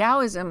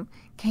Taoism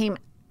came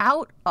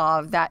out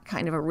of that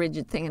kind of a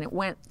rigid thing, and it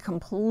went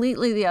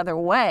completely the other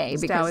way.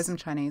 Is Taoism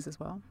Chinese as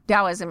well?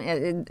 Taoism,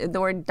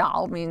 the word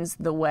Tao means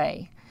the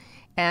way.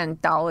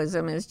 And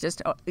Taoism is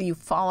just, you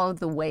follow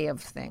the way of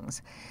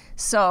things.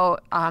 So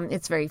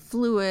it's very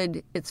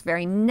fluid, it's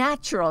very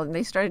natural. And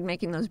they started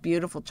making those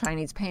beautiful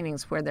Chinese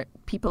paintings where the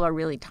people are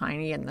really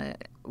tiny and the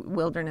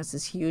wilderness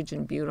is huge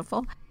and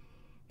beautiful.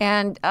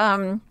 And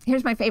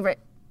here's my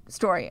favorite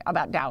story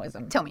about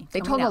Taoism. Tell me.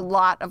 They told a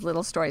lot of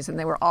little stories, and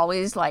they were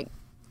always like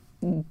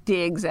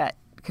digs at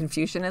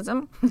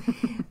Confucianism.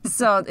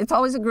 So it's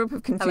always a group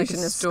of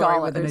Confucianist story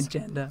scholars with an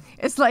agenda.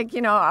 It's like,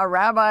 a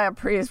rabbi, a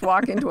priest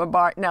walk into a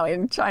bar. No,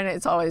 in China,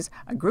 it's always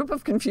a group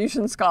of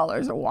Confucian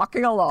scholars are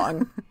walking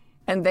along,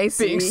 and they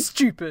see Being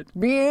stupid.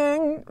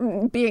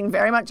 being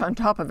very much on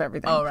top of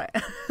everything. Oh, right.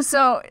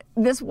 So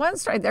this one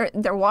story,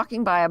 they're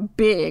walking by a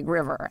big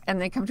river,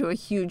 and they come to a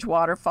huge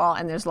waterfall,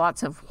 and there's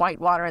lots of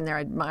white water, and they're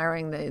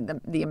admiring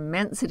the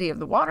immensity of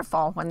the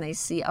waterfall when they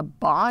see a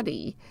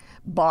body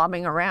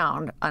bobbing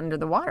around under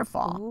the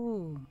waterfall.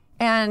 Ooh.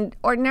 And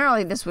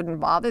ordinarily this wouldn't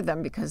bother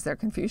them because they're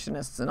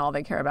Confucianists and all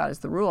they care about is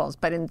the rules.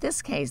 But in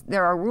this case,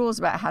 there are rules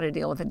about how to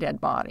deal with a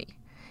dead body.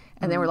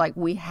 And they were like,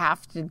 we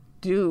have to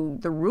do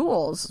the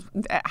rules.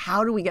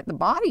 How do we get the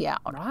body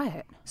out?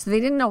 Right. So they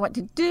didn't know what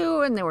to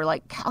do, and they were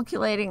like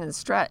calculating and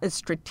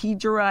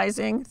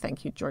strategizing.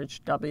 Thank you,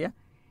 George W.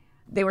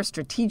 They were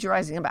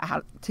strategizing about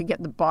how to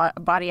get the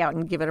body out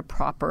and give it a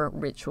proper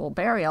ritual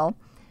burial,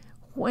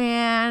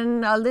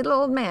 when a little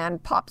old man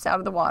pops out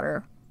of the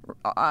water,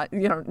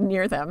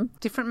 near them.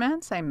 Different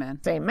man? Same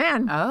man? Same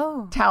man.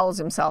 Oh. Towels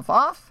himself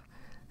off,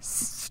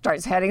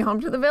 starts heading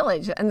home to the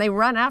village. And they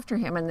run after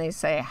him and they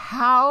say,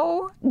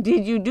 how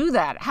did you do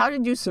that? How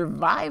did you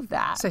survive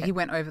that? So he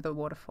went over the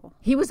waterfall.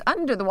 He was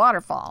under the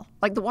waterfall.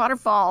 Like the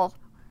waterfall,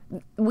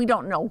 we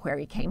don't know where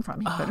he came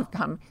from. He could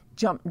have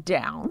jumped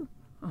down,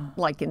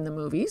 like in the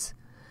movies.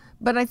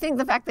 But I think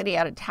the fact that he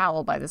had a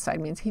towel by the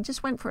side means he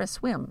just went for a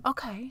swim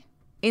Okay.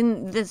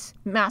 in this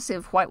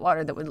massive white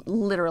water that would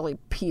literally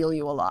peel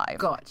you alive.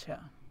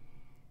 Gotcha.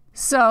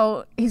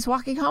 So he's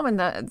walking home, and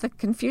the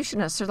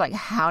Confucianists are like,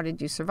 how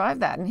did you survive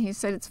that? And he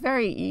said, it's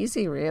very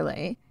easy,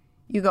 really.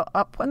 You go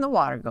up when the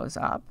water goes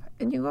up,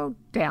 and you go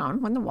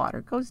down when the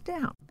water goes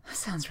down. That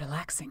sounds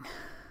relaxing.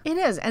 It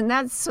is. And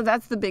that's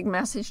the big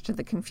message to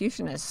the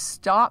Confucianists.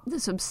 Stop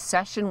this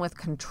obsession with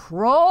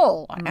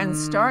control and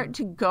start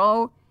to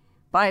go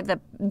by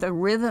the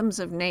rhythms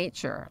of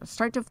nature.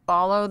 Start to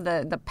follow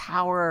the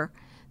power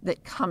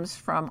that comes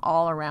from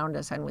all around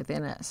us and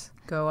within us.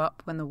 Go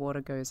up when the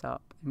water goes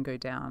up and go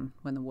down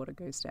when the water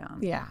goes down.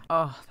 Yeah.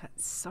 Oh,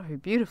 that's so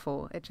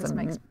beautiful. It just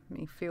makes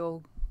me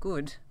feel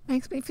good.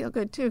 Makes me feel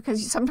good, too,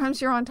 because sometimes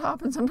you're on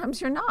top and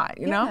sometimes you're not,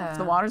 you know? If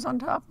the water's on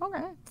top,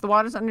 okay. If the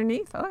water's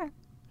underneath, okay.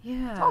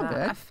 Yeah. It's all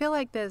good. I feel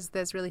like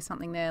there's really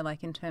something there,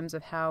 like in terms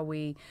of how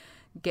we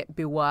get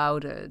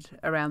bewildered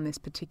around this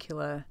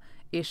particular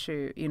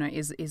issue, you know,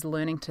 is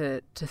learning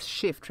to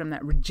shift from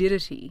that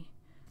rigidity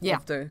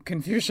of the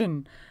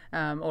Confucian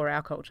or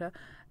our culture.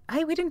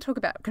 Hey, we didn't talk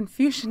about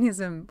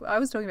Confucianism. I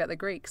was talking about the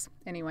Greeks.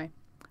 Anyway.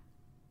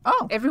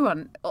 Oh.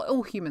 Everyone,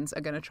 all humans are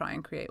going to try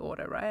and create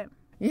order, right?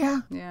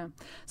 Yeah. Yeah.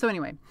 So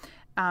anyway,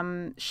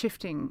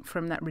 shifting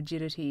from that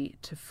rigidity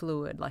to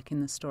fluid, like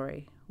in the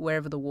story,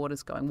 wherever the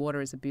water's going.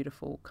 Water is a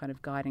beautiful kind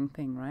of guiding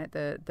thing, right?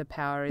 The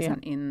power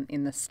isn't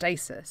in the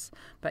stasis,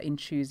 but in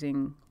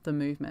choosing the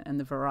movement and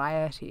the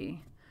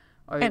variety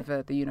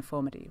over the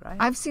uniformity, right?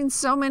 I've seen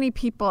so many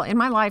people in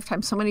my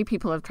lifetime. So many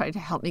people have tried to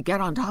help me get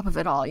on top of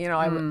it all. You know,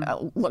 I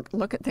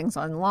look at things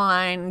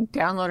online,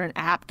 download an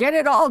app, get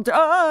it all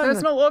done.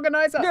 Personal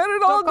organizer. Get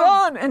it all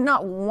done. And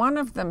not one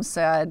of them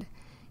said,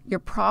 your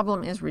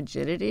problem is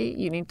rigidity.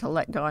 You need to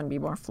let go and be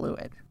more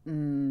fluid.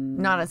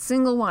 Not a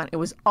single one. It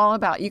was all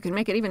about, you can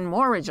make it even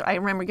more rigid. I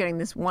remember getting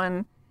this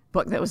one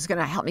book that was going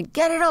to help me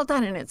get it all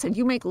done. And it said,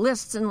 you make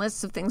lists and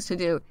lists of things to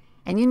do,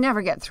 and you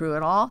never get through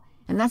it all.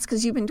 And that's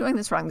because you've been doing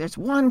this wrong. There's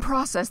one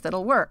process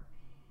that'll work.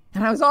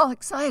 And I was all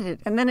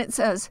excited. And then it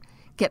says,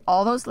 get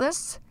all those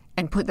lists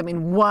and put them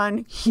in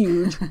one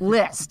huge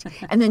list.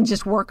 And then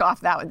just work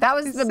off that one. That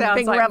was the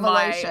big like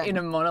revelation. My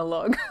inner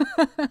monologue.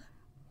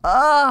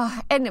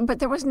 But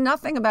there was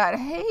nothing about,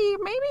 hey,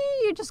 maybe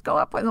you just go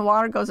up when the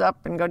water goes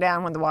up and go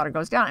down when the water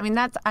goes down. I mean,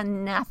 that's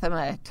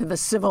anathema to the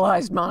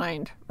civilized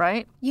mind,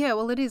 right? Yeah,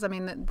 well, it is. I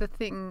mean, the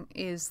thing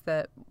is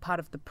that part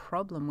of the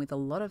problem with a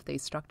lot of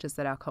these structures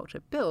that our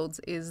culture builds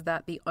is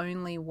that the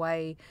only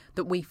way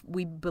that we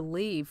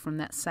believe from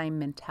that same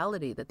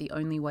mentality that the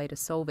only way to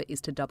solve it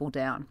is to double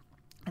down.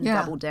 And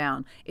double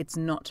down. It's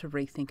not to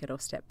rethink it or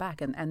step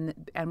back. And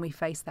we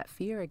face that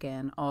fear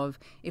again of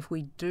if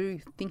we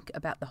do think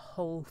about the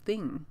whole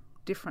thing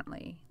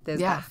differently, there's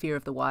that fear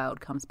of the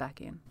wild comes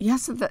back in. Yeah,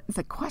 so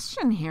the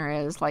question here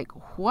is, like,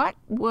 what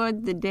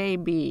would the day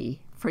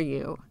be for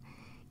you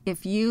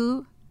if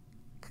you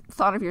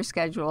thought of your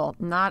schedule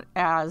not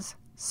as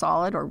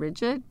solid or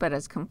rigid, but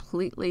as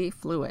completely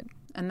fluid?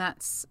 And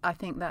I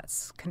think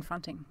that's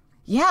confronting.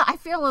 Yeah, I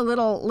feel a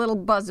little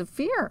buzz of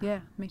fear. Yeah,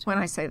 me too. When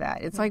I say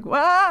that, it's like,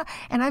 wow.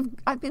 And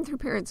I've been through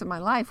periods of my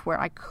life where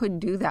I could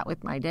do that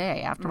with my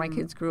day after my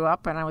kids grew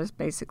up, and I was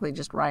basically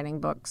just writing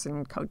books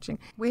and coaching.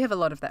 We have a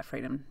lot of that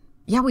freedom.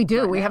 Yeah, we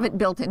do. We have it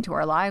built into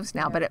our lives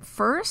now. Yeah. But at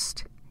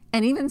first,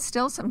 and even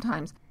still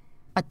sometimes,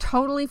 a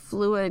totally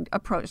fluid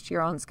approach to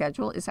your own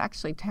schedule is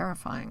actually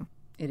terrifying.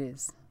 It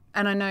is.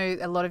 And I know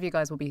a lot of you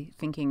guys will be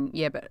thinking,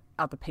 yeah, but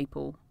other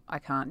people, I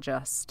can't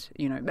just,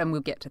 and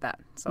we'll get to that.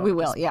 So we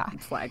will,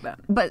 flag that.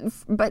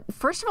 But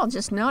first of all,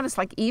 just notice,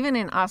 like, even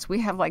in us, we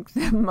have like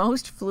the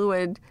most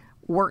fluid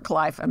work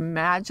life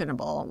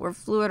imaginable. We're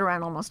fluid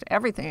around almost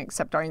everything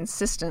except our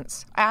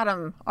insistence.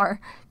 Adam, our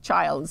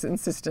child's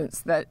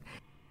insistence that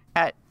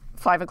at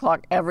 5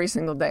 o'clock every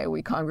single day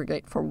we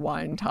congregate for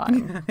wine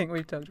time. I think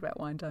we've talked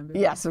about wine time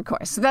before. Yes, of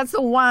course. So that's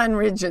the one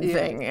rigid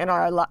thing in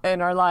our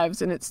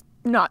lives, and it's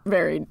not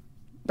very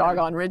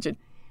doggone rigid.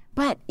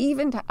 But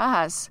even to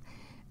us,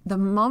 the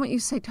moment you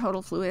say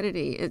total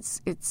fluidity,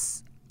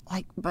 it's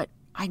like, but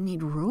I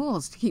need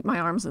rules to keep my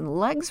arms and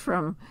legs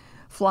from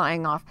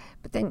flying off.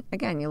 But then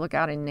again, you look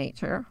out in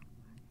nature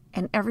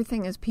and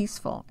everything is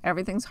peaceful,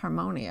 everything's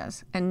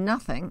harmonious, and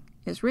nothing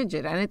is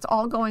rigid, and it's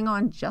all going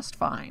on just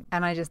fine.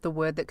 And the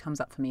word that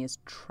comes up for me is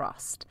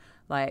trust.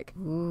 Like,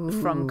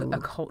 from a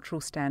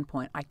cultural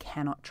standpoint, I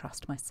cannot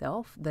trust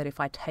myself that if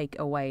I take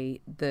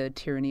away the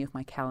tyranny of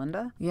my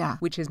calendar,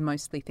 which is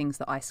mostly things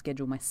that I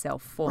schedule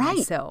myself for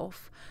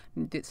myself,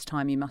 this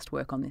time you must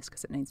work on this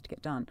because it needs to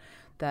get done,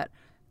 that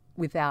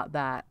without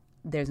that,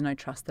 there's no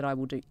trust that I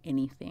will do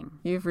anything.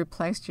 You've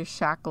replaced your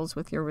shackles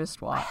with your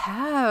wristwatch. I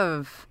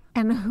have.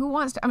 And who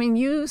wants to? I mean,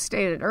 you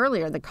stated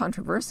earlier the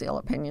controversial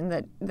opinion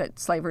that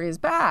slavery is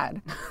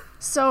bad.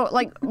 So,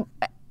 like...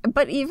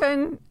 But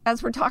even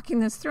as we're talking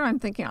this through, I'm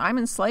thinking, I'm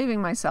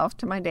enslaving myself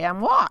to my damn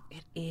watch.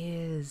 It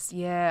is,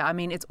 yeah. I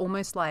mean, it's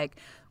almost like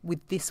with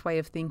this way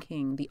of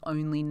thinking, the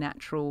only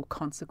natural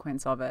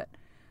consequence of it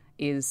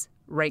is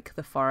rake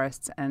the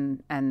forests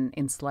and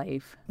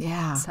enslave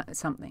Yeah.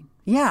 something.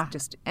 Yeah. It's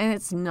just And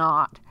it's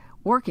not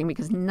working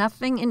because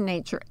nothing in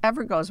nature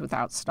ever goes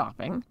without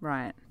stopping.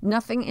 right.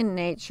 Nothing in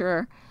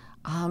nature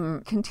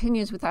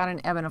continues without an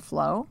ebb and a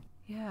flow.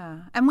 Yeah.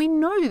 And we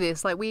know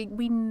this, like we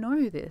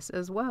know this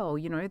as well,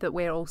 you know, that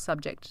we're all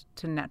subject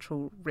to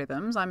natural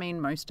rhythms. I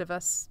mean, most of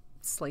us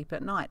sleep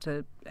at night,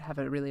 to have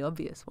a really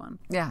obvious one.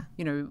 Yeah.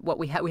 You know, what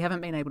we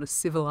haven't been able to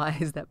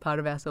civilize that part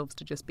of ourselves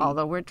to just be.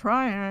 Although we're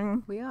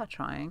trying. We are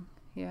trying.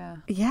 Yeah.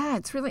 Yeah,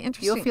 it's really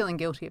interesting. You're feeling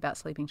guilty about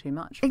sleeping too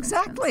much. For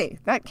Exactly.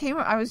 instance. That came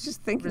up. I was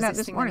just thinking that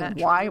this Resisting the morning.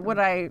 natural Why rhythm. would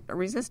I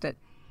resist it?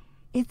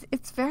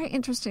 It's very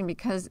interesting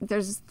because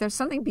there's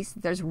something,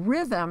 there's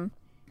rhythm,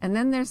 and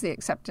then there's the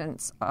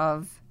acceptance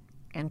of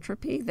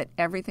entropy, that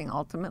everything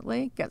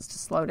ultimately gets to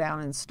slow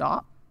down and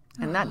stop.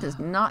 And that does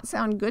not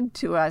sound good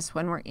to us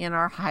when we're in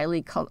our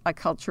highly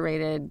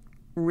acculturated,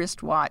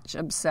 wristwatch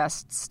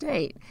obsessed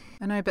state.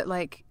 I know, but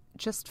like,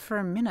 just for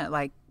a minute,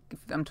 like, if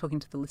I'm talking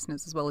to the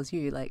listeners as well as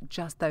you, like,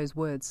 just those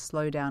words,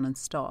 slow down and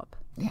stop.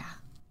 Yeah.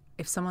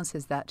 If someone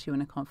says that to you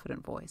in a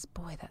confident voice,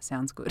 boy, that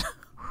sounds good.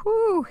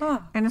 Whew.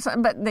 And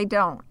but they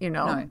don't, you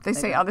know. No, they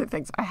say don't. other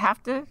things. I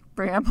have to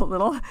bring up a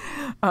little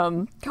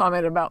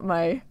comment about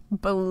my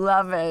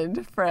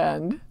beloved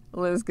friend,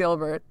 Liz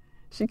Gilbert.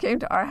 She came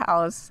to our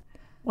house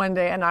one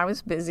day, and I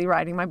was busy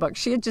writing my book.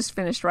 She had just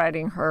finished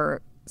writing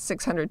her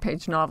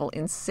 600-page novel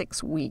in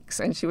 6 weeks,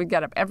 and she would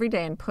get up every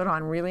day and put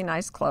on really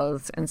nice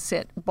clothes and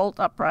sit bolt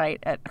upright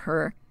at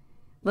her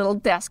little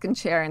desk and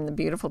chair in the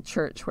beautiful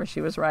church where she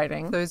was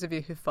writing. Those of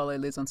you who follow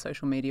Liz on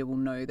social media will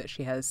know that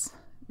she has,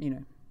 you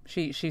know,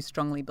 she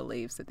strongly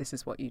believes that this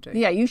is what you do.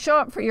 Yeah, you show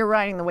up for your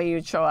writing the way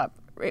you'd show up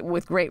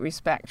with great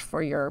respect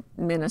for your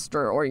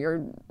minister or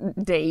your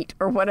date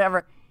or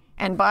whatever.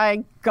 And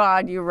by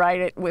God, you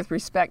write it with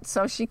respect.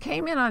 So she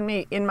came in on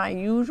me in my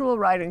usual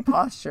writing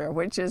posture,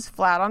 which is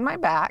flat on my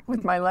back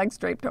with my legs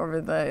draped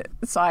over the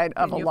side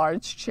of a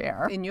large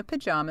chair. In your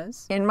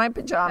pajamas. In my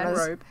pajamas.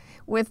 And robe.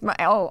 With my,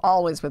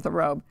 always with a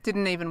robe.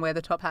 Didn't even wear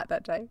the top hat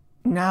that day.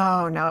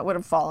 No, it would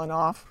have fallen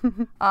off.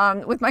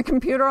 With my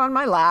computer on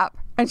my lap.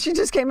 And she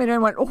just came in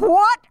and went,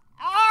 "What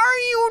are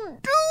you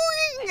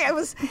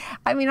doing?"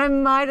 I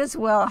might as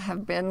well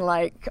have been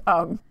like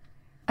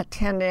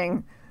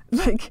attending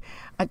like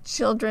a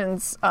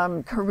children's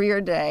career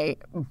day,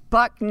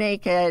 buck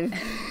naked,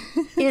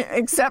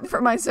 except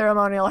for my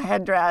ceremonial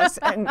headdress,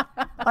 and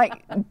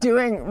like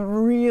doing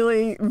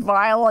really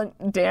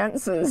violent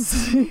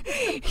dances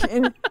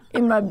in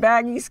my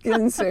baggy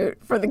skin suit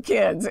for the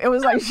kids. It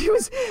was like she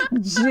was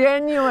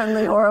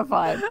genuinely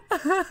horrified.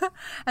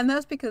 And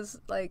that's because,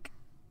 like,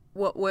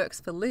 what works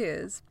for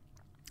Liz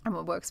and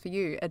what works for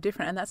you are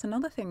different. And that's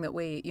another thing that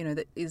we, you know,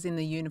 that is in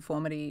the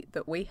uniformity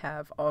that we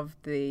have of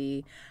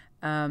the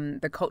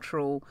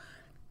cultural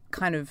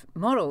kind of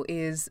model,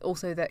 is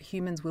also that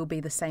humans will be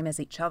the same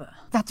as each other.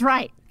 That's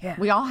right. Yeah.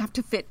 We all have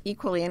to fit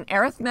equally in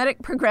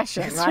arithmetic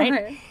progression,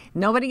 right?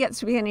 Nobody gets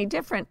to be any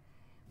different.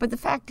 But the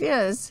fact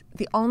is,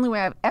 the only way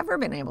I've ever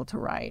been able to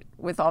write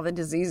with all the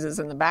diseases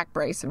and the back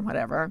brace and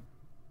whatever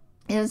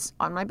is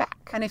on my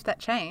back. And if that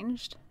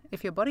changed,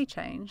 if your body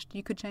changed,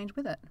 you could change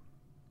with it.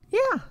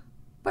 Yeah,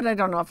 but I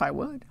don't know if I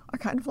would. I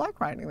kind of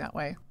like writing that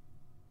way.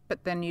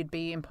 But then you'd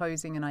be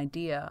imposing an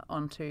idea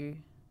onto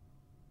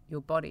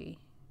your body.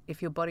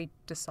 If your body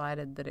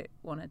decided that it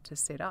wanted to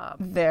sit up.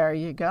 There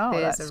you go.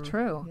 That's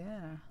true.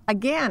 Yeah.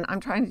 Again, I'm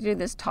trying to do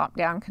this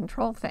top-down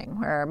control thing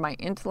where my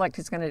intellect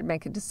is going to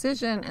make a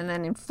decision and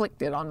then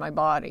inflict it on my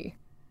body.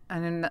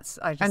 And then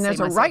there's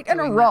a right and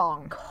a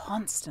wrong.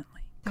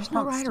 Constantly. There's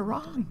no right or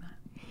wrong.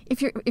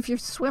 If you're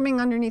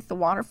swimming underneath the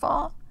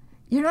waterfall,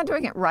 you're not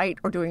doing it right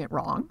or doing it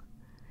wrong.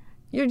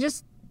 You're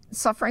just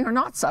suffering or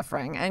not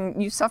suffering,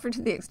 and you suffer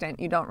to the extent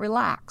you don't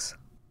relax.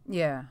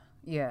 Yeah,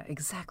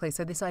 exactly.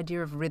 So this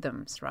idea of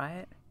rhythms,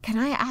 right? Can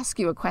I ask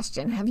you a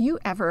question? Have you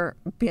ever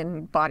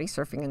been body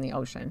surfing in the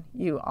ocean?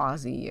 You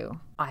Aussie, you.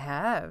 I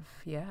have,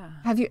 yeah.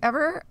 Have you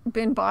ever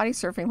been body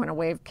surfing when a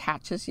wave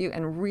catches you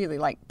and really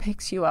like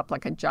picks you up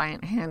like a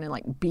giant hand and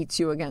like beats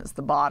you against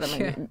the bottom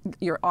and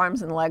your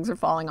arms and legs are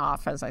falling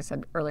off, as I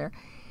said earlier?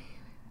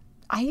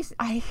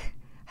 I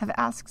have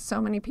asked so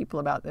many people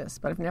about this,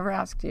 but I've never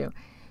asked you.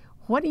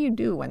 What do you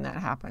do when that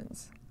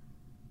happens?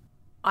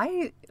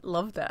 I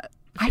love that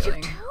I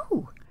feeling. do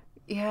too.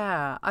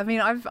 Yeah, I mean,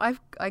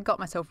 I got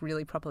myself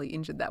really properly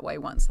injured that way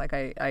once. Like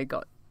I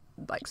got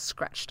like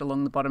scratched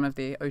along the bottom of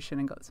the ocean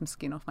and got some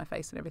skin off my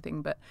face and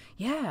everything. But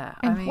yeah,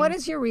 And what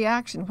is your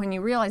reaction when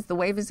you realize the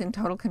wave is in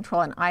total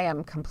control and I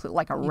am complete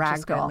like a rag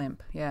just go doll?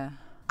 limp? Yeah.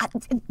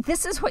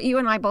 This is what you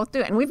and I both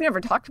do, and we've never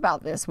talked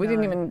about this. We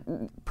didn't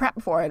even prep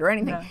for it or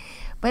anything. No.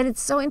 But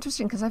it's so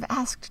interesting because I've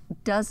asked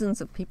dozens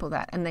of people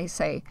that, and they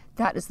say,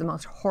 that is the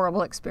most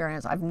horrible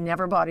experience. I've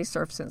never body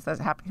surfed since that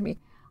happened to me.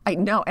 I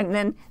know. And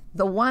then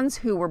the ones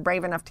who were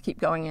brave enough to keep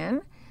going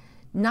in,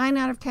 9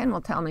 out of 10 will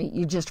tell me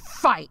you just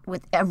fight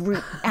with every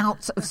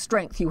ounce of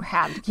strength you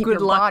have to keep Good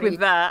your luck body with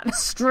that.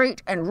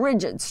 straight and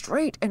rigid.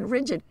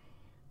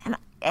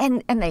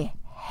 And they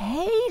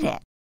hate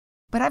it.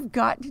 But I've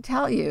got to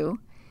tell you,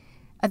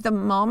 At the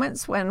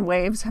moments when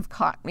waves have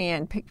caught me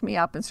and picked me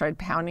up and started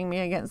pounding me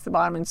against the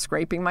bottom and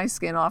scraping my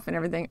skin off and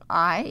everything,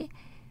 I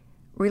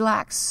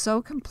relax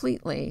so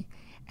completely,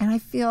 and I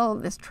feel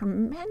this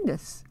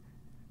tremendous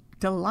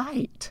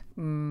delight.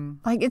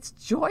 Like, it's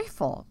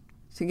joyful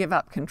to give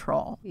up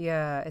control.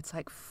 Yeah, it's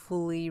like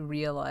fully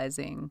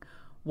realizing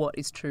what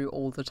is true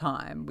all the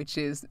time, which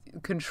is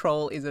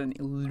control is an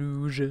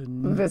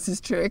illusion. This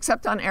is true,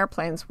 except on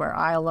airplanes where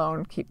I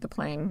alone keep the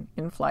plane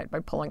in flight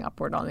by pulling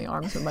upward on the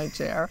arms of my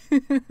chair.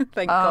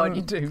 Thank God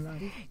you do,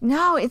 Maddie.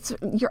 No,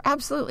 you're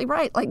absolutely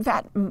right. Like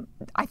that,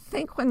 I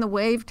think when the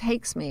wave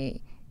takes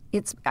me,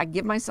 I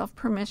give myself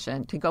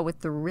permission to go with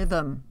the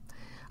rhythm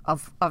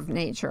of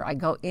nature. I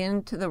go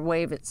into the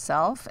wave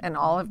itself, and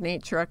all of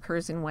nature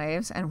occurs in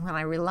waves. And when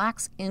I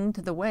relax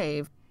into the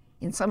wave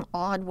in some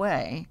odd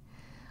way,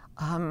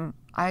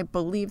 I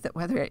believe that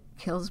whether it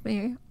kills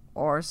me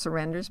or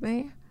surrenders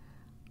me,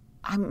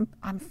 I'm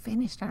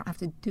finished. I don't have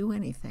to do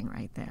anything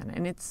right then,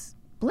 and it's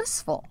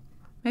blissful.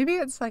 Maybe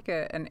it's like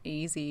an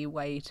easy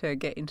way to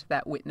get into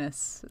that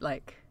witness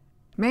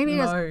maybe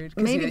mode.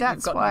 Maybe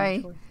that's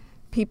why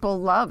people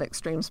love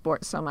extreme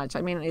sports so much.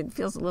 I mean, it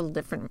feels a little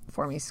different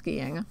for me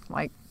skiing.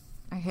 Like,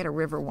 I hit a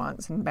river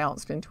once and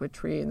bounced into a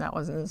tree, and that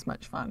wasn't as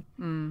much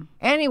fun.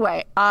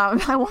 Anyway,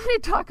 I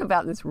wanted to talk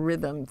about this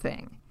rhythm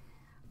thing.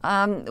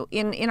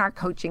 In our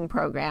coaching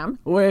program,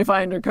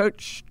 Wayfinder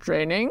Coach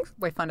Training.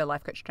 Wayfinder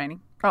Life Coach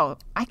Training. Oh,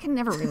 I can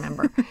never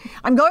remember.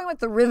 I'm going with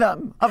the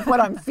rhythm of what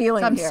I'm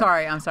feeling I'm here.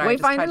 sorry.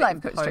 Wayfinder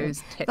Life Coach Training.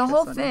 The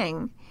whole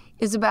thing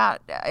is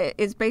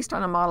based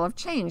on a model of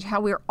change,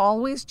 how we're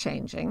always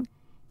changing.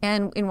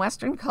 And in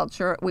Western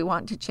culture, we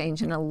want to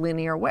change in a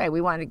linear way.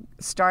 We want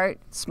to start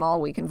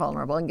small, weak, and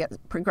vulnerable and get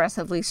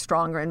progressively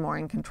stronger and more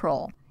in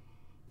control.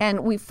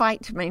 And we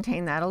fight to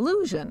maintain that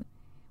illusion.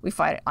 We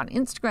fight it on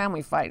Instagram.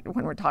 We fight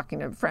when we're talking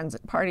to friends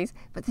at parties.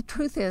 But the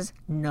truth is,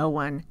 no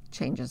one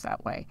changes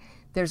that way.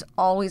 There's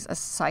always a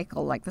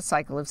cycle, like the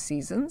cycle of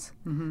seasons.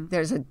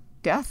 There's a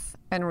death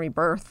and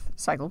rebirth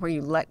cycle where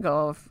you let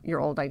go of your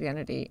old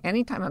identity.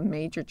 Anytime a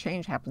major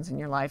change happens in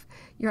your life,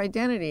 your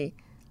identity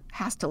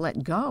has to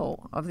let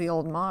go of the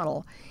old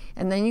model.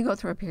 And then you go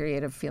through a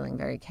period of feeling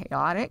very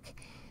chaotic.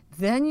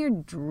 Then your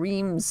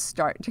dreams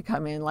start to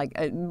come in, like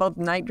both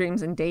night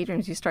dreams and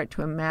daydreams. You start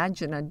to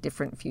imagine a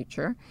different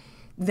future.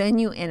 Then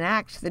you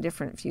enact the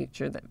different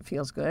future that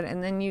feels good,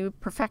 and then you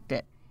perfect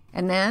it.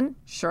 And then,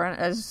 sure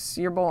as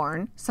you're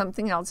born,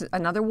 something else,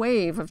 another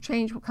wave of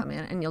change will come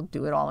in, and you'll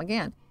do it all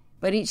again.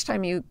 But each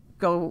time you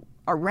go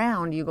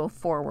around, you go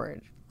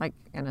forward, like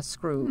in a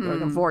screw,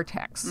 like a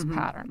vortex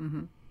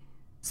pattern.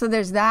 So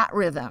there's that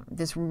rhythm,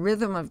 this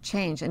rhythm of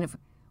change. And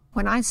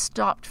when I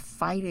stopped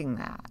fighting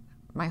that,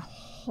 my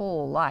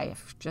whole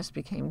life just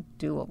became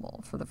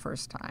doable for the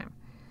first time.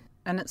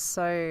 And it's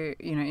so,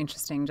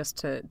 interesting just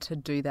to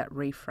do that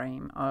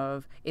reframe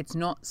of it's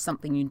not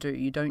something you do.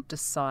 You don't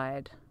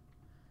decide,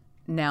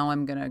 now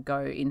I'm going to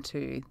go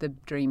into the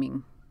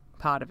dreaming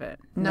part of it.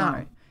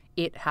 No.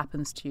 It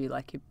happens to you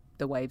like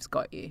the waves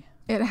got you.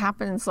 It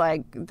happens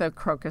like the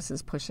crocus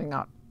is pushing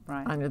up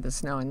under the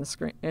snow in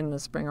the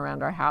spring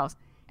around our house.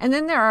 And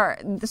then there are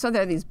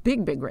these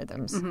big, big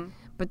rhythms.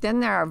 But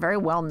then there are very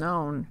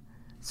well-known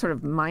sort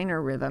of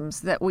minor rhythms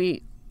that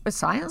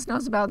science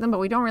knows about them, but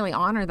we don't really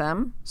honor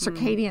them.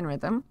 Circadian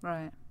rhythm.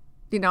 Right.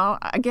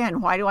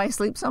 Again, why do I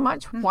sleep so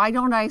much? Why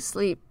don't I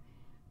sleep?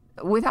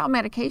 Without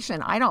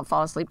medication, I don't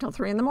fall asleep till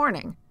 3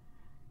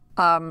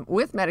 a.m.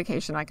 With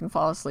medication, I can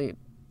fall asleep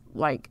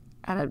like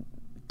at a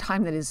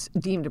time that is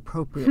deemed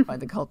appropriate by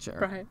the culture.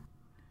 Right.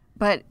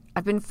 But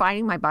I've been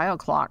fighting my bio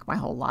clock my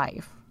whole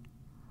life.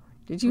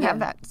 Did you have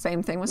that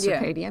same thing with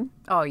circadian?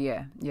 Oh,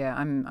 yeah.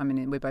 Yeah,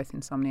 we're both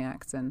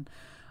insomniacs, and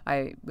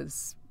I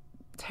was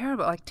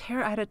terrible. I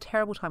had a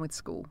terrible time with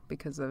school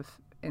because of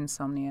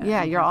insomnia.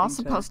 Yeah, you're all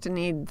supposed to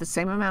need the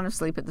same amount of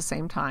sleep at the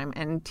same time.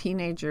 And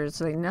teenagers,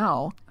 they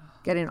know,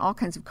 get in all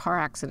kinds of car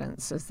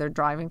accidents as they're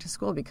driving to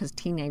school because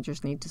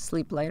teenagers need to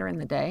sleep later in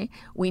the day.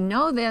 We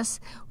know this.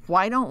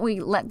 Why don't we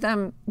let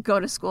them go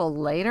to school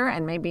later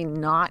and maybe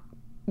not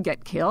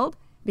get killed?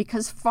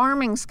 Because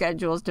farming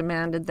schedules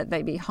demanded that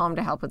they be home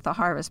to help with the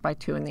harvest by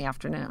 2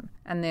 p.m.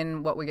 And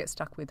then what we get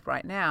stuck with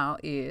right now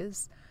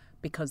is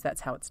because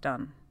that's how it's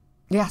done.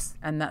 Yes.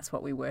 And that's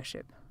what we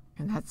worship.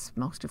 And that's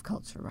most of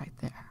culture right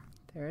there.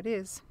 There it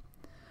is.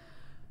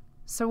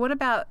 So what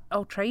about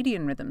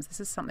ultradian rhythms? This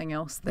is something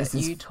else that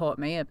you taught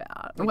me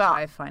about, which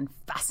I find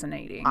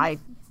fascinating. I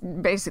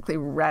basically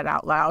read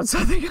out loud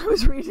something I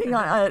was reading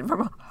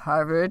from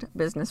Harvard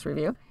Business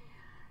Review.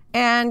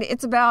 And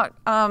it's about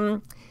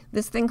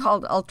this thing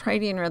called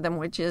ultradian rhythm,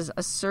 which is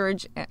a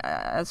surge,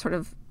 a sort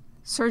of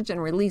surge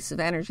and release of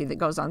energy that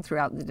goes on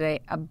throughout the day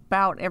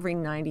about every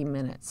 90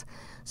 minutes.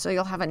 So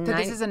you'll have So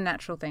this is a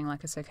natural thing,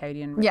 like a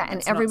circadian rhythm. Yeah,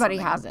 and everybody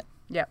has it.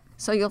 Yep.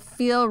 So you'll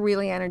feel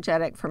really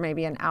energetic for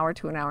maybe an hour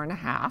to an hour and a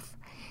half.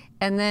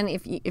 And then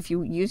if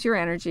you use your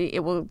energy, it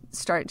will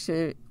start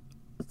to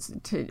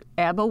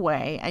ebb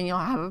away, and you'll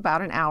have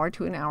about an hour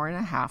to an hour and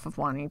a half of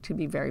wanting to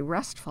be very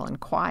restful and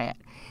quiet.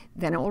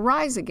 Then it will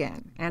rise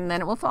again, and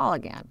then it will fall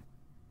again.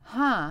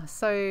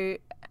 So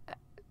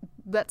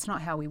that's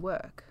not how we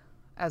work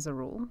as a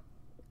rule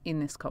in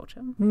this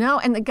culture. No,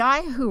 and the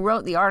guy who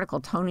wrote the article,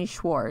 Tony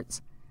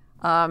Schwartz,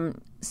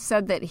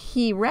 said that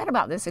he read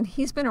about this, and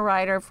he's been a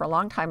writer for a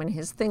long time, and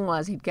his thing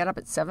was he'd get up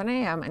at 7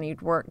 a.m. and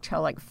he'd work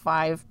till like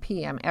 5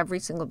 p.m. every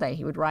single day.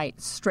 He would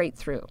write straight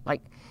through,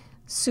 like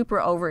super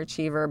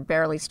overachiever,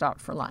 barely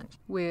stopped for lunch.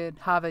 Weird.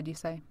 Harvard, you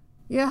say?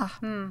 Yeah,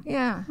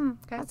 yeah. Okay.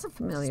 That's a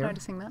familiar. Just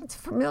noticing that. It's a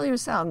familiar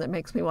sound that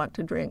makes me want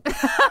to drink.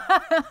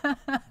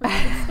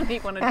 Makes me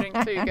want to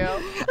drink too,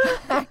 girl.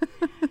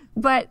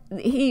 But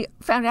he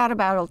found out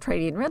about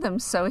ultradian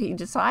rhythms, so he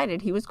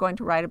decided he was going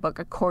to write a book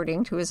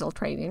according to his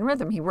ultradian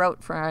rhythm. He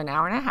wrote for an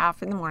hour and a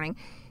half in the morning,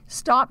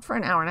 stopped for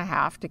an hour and a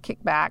half to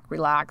kick back,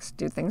 relax,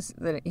 do things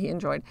that he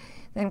enjoyed,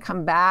 then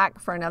come back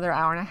for another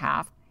hour and a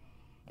half.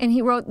 And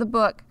he wrote the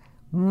book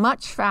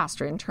much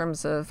faster in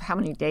terms of how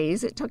many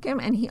days it took him,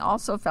 and he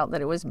also felt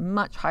that it was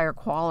much higher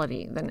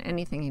quality than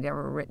anything he'd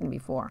ever written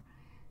before.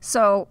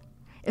 So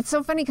it's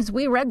so funny because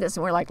we read this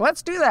and we're like,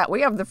 let's do that. We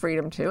have the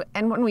freedom to.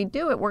 And when we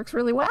do, it works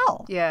really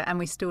well. Yeah, and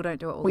we still don't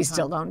do it all the time. We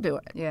still don't do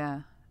it.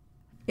 Yeah.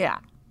 Yeah.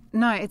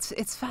 No,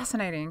 it's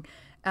fascinating.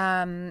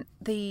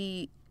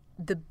 The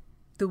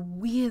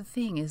weird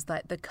thing is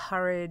that the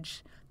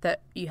courage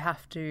that you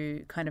have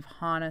to kind of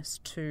harness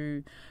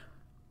to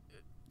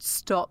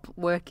stop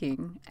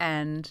working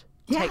and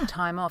take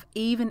time off,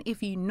 even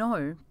if you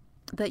know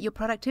that your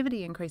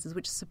productivity increases,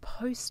 which is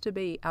supposed to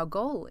be our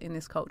goal in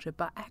this culture.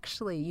 But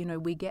actually, you know,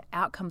 we get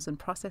outcomes and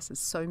processes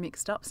so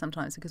mixed up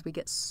sometimes because we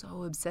get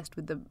so obsessed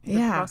with the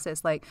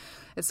process. Like,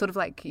 it's sort of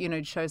like, you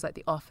know, shows like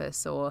The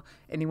Office, or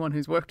anyone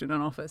who's worked in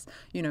an office,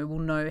 you know, will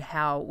know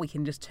how we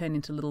can just turn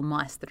into little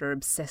mice that are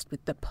obsessed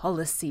with the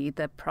policy,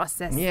 the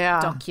process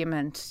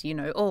document, you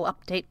know,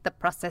 update the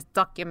process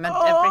document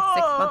every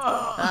 6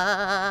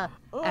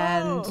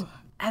 months.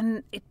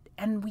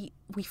 And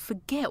we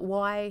forget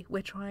why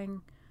we're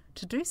trying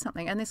to do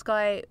something. And this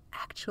guy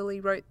actually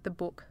wrote the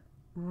book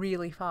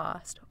really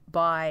fast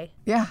by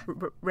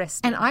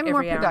resting. And I'm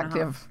more every hour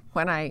productive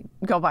when I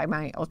go by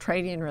my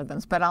ultradian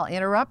rhythms, but I'll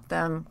interrupt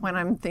them when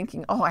I'm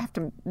thinking, I have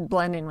to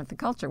blend in with the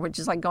culture, which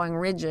is like going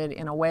rigid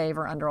in a wave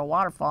or under a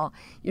waterfall.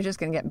 You're just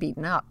going to get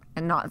beaten up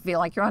and not feel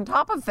like you're on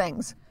top of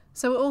things.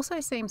 So it also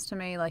seems to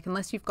me like,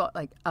 unless you've got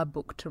like a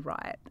book to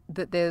write,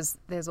 that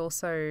there's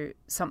also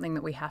something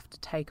that we have to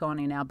take on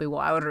in our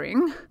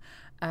bewildering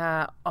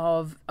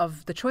of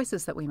the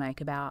choices that we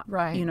make about,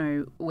 you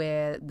know,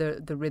 where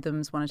the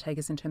rhythms want to take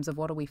us in terms of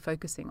what are we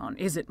focusing on.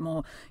 Is it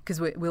more, because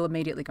we'll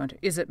immediately go into,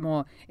 is it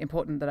more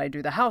important that I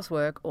do the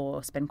housework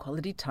or spend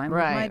quality time with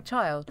my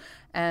child?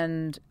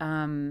 And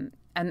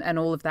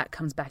all of that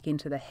comes back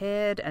into the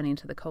head and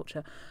into the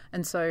culture.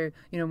 And so,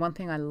 you know, one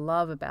thing I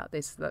love about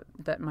this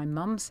that my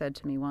mum said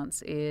to me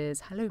once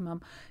is, hello,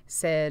 Mum,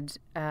 said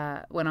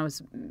when I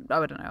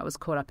was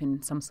caught up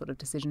in some sort of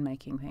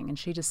decision-making thing, and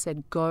she just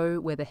said, go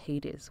where the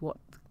heat is.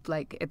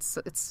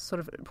 It's sort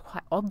of a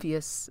quite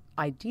obvious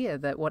idea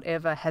that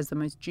whatever has the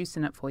most juice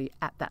in it for you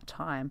at that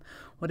time,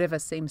 whatever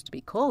seems to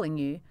be calling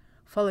you,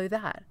 follow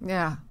that.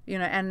 Yeah. You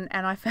know, and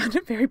I found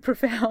it very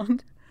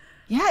profound.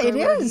 Yeah, it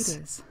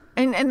is.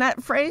 And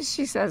that phrase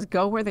she says,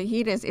 go where the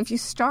heat is, if you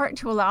start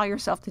to allow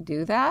yourself to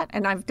do that,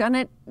 and I've done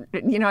it,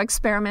 you know,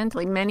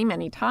 experimentally many,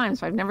 many times,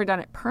 so I've never done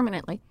it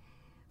permanently.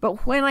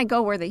 But when I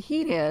go where the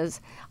heat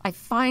is, I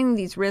find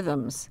these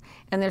rhythms,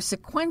 and they're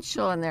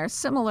sequential and they're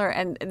similar,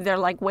 and they're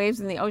like waves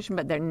in the ocean,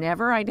 but they're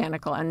never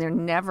identical and they're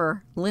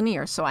never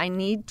linear. So I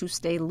need to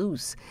stay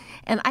loose.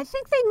 And I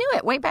think they knew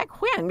it way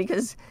back when,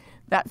 because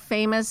that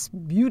famous,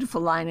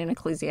 beautiful line in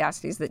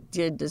Ecclesiastes that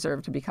did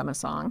deserve to become a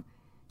song,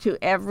 to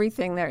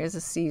everything there is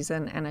a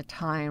season and a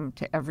time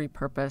to every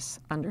purpose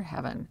under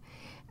heaven.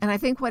 And I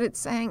think what it's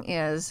saying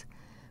is,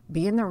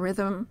 be in the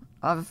rhythm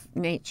of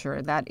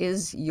nature. That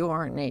is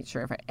your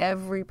nature. For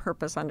every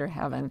purpose under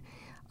heaven,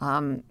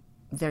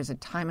 there's a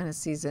time and a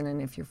season,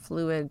 and if you're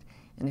fluid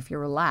and if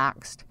you're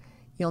relaxed,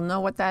 you'll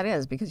know what that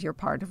is because you're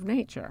part of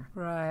nature.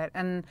 Right.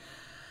 And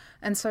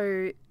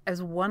so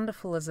as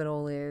wonderful as it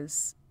all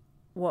is,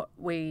 what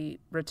we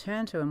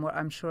return to, and what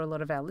I'm sure a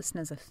lot of our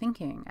listeners are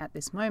thinking at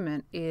this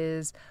moment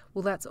is,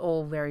 well, that's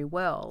all very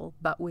well,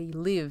 but we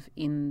live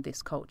in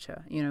this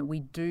culture. You know,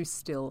 we do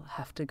still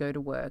have to go to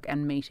work,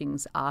 and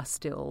meetings are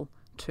still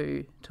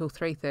 2 till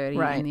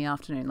 3:30 in the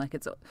afternoon. Like,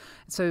 it's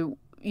so,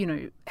 you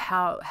know,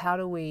 how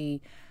do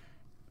we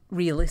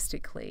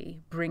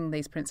realistically bring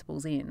these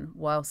principles in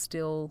while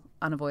still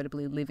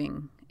unavoidably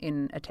living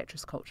in a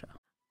Tetris culture?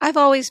 I've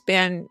always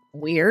been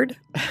weird.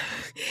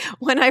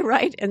 When I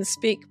write and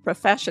speak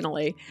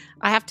professionally,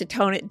 I have to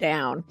tone it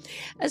down,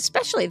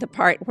 especially the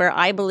part where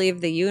I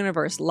believe the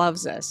universe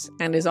loves us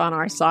and is on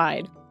our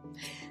side.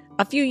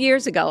 A few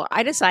years ago,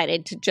 I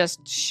decided to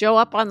just show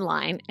up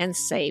online and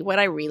say what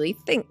I really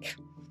think.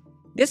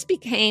 This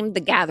became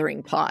The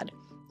Gathering Pod,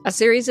 a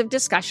series of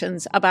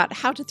discussions about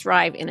how to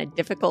thrive in a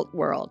difficult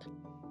world.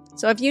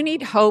 So if you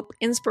need hope,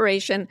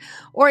 inspiration,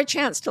 or a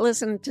chance to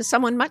listen to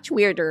someone much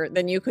weirder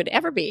than you could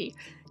ever be,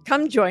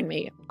 come join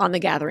me on The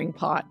Gathering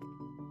Pod.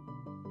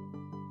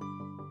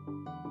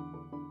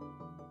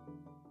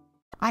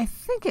 I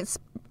think it's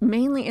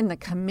mainly in the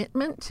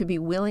commitment to be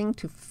willing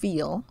to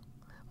feel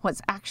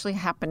what's actually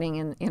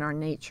happening in our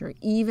nature,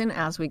 even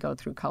as we go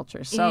through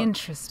culture. So,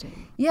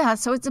 interesting. Yeah,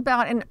 so it's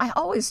about, and I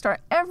always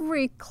start,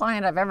 every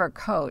client I've ever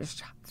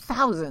coached,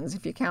 thousands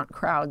if you count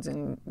crowds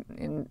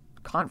in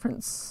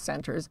conference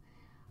centers,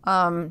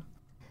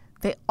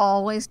 they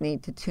always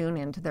need to tune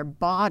into their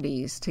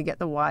bodies to get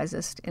the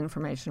wisest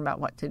information about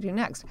what to do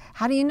next.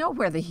 How do you know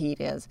where the heat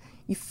is?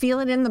 You feel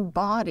it in the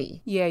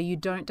body. Yeah, you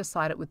don't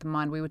decide it with the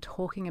mind. We were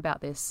talking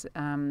about this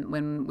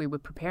when we were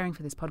preparing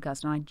for this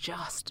podcast,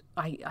 and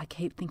I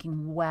keep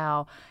thinking,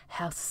 wow,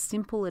 how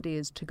simple it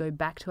is to go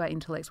back to our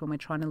intellects when we're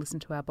trying to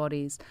listen to our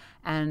bodies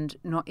and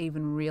not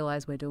even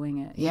realize we're doing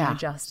it. Yeah. You know,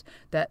 just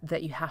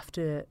that you have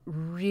to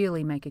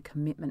really make a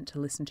commitment to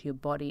listen to your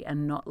body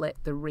and not let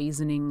the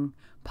reasoning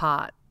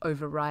part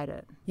override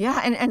it.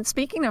 Yeah, and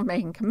speaking of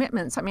making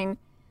commitments, I mean,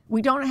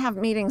 we don't have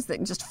meetings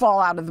that just fall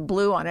out of the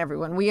blue on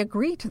everyone. We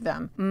agree to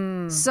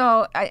them.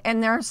 So,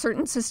 and there are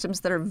certain systems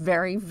that are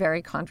very,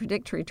 very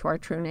contradictory to our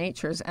true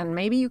natures, and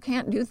maybe you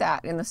can't do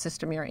that in the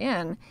system you're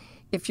in.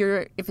 If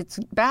it's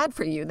bad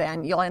for you,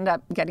 then you'll end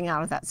up getting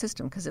out of that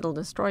system because it'll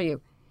destroy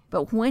you.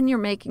 But when you're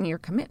making your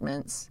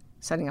commitments,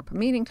 setting up a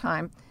meeting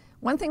time,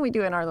 one thing we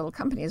do in our little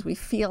company is we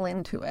feel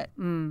into it.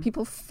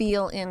 People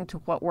feel into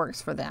what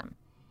works for them.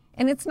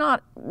 And it's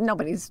not,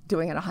 nobody's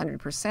doing it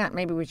 100%.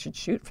 Maybe we should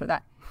shoot for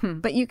that.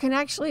 But you can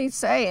actually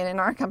say, and in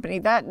our company,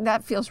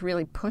 that feels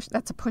really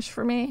that's a push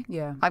for me.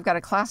 Yeah. I've got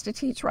a class to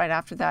teach right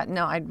after that.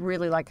 No, I'd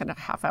really like it a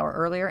half hour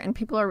earlier. And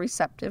people are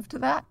receptive to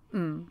that.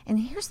 And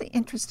here's the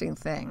interesting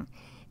thing.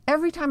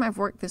 Every time I've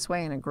worked this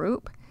way in a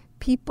group,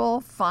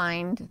 people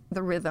find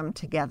the rhythm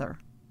together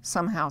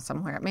somehow,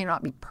 somewhere. It may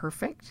not be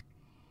perfect,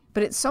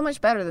 but it's so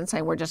much better than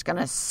saying we're just going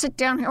to sit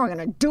down here, we're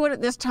going to do it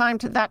at this time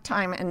to that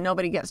time, and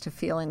nobody gets to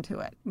feel into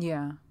it.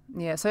 Yeah.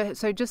 Yeah.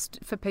 So just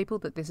for people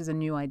that this is a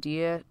new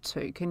idea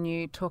to, can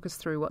you talk us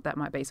through what that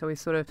might be? So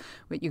you're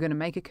going to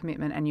make a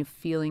commitment and you're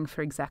feeling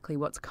for exactly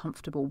what's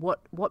comfortable.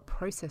 What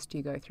process do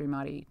you go through,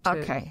 Marty,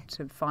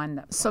 to find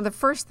that? So the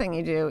first thing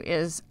you do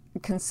is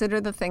consider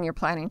the thing you're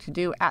planning to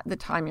do at the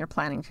time you're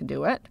planning to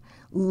do it.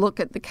 Look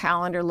at the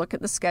calendar, look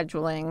at the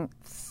scheduling,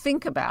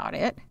 think about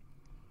it.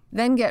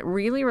 Then get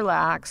really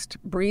relaxed,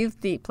 breathe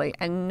deeply,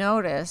 and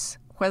notice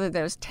whether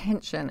there's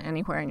tension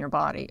anywhere in your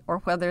body or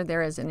whether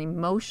there is an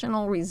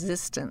emotional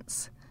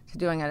resistance to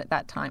doing it at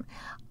that time.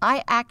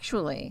 I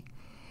actually,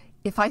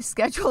 if I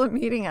schedule a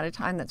meeting at a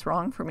time that's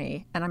wrong for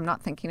me and I'm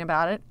not thinking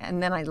about it,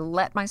 and then I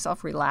let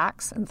myself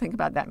relax and think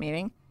about that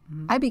meeting,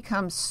 I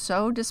become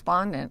so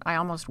despondent, I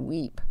almost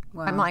weep.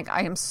 Wow. I'm like,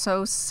 I am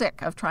so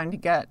sick of trying to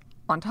get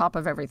on top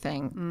of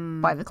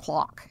everything by the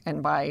clock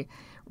and by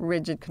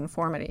rigid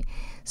conformity.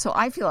 So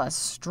I feel a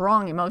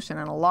strong emotion,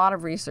 and a lot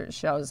of research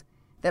shows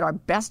that our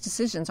best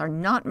decisions are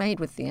not made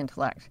with the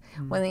intellect.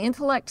 When the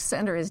intellect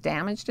center is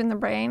damaged in the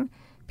brain,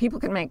 people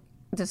can make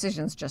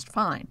decisions just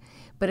fine.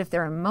 But if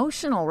their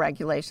emotional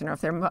regulation or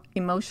if their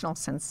emotional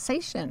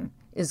sensation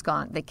is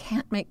gone, they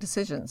can't make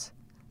decisions.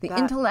 The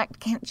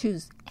intellect can't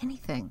choose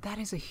anything. That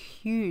is a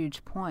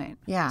huge point.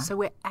 Yeah. So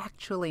we're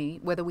actually,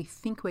 whether we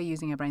think we're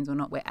using our brains or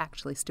not, we're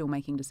actually still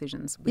making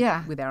decisions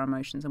with our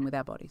emotions and with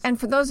our bodies. And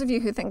for those of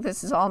you who think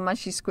this is all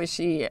mushy,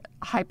 squishy,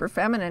 hyper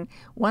feminine,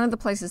 one of the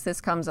places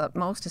this comes up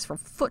most is for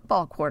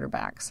football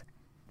quarterbacks.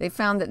 They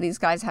found that these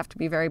guys have to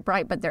be very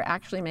bright, but they're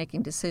actually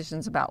making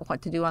decisions about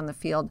what to do on the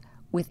field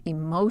with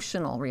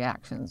emotional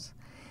reactions.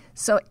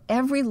 So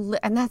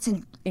and that's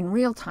in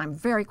real time,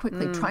 very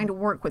quickly, trying to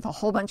work with a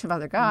whole bunch of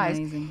other guys.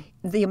 Amazing.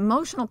 The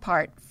emotional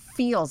part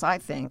feels, I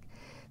think,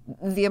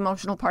 the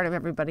emotional part of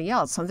everybody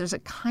else. So there's a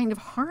kind of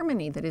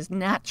harmony that is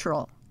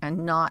natural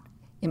and not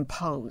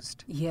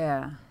imposed.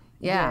 Yeah.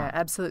 Yeah,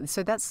 absolutely.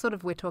 So that's sort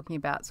of, we're talking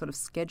about sort of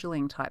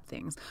scheduling type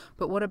things.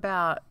 But what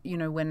about,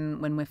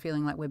 when we're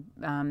feeling like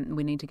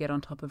we need to get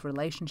on top of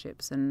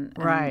relationships and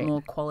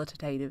more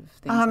qualitative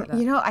things like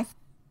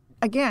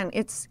that?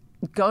 It's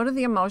go to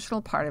the emotional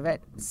part of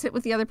it, sit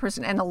with the other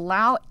person, and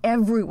allow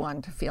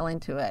everyone to feel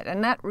into it.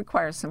 And that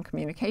requires some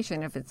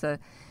communication. If it's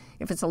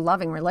a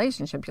loving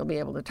relationship, you'll be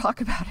able to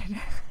talk about it.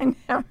 When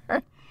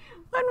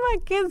my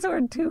kids were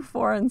 2,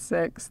 4, and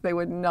 6, they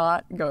would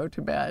not go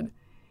to bed.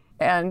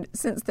 And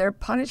since their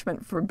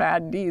punishment for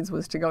bad deeds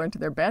was to go into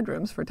their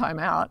bedrooms for time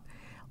out,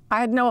 I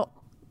had no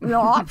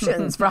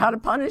options for how to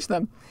punish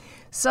them.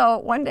 So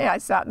one day I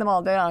sat them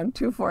all down,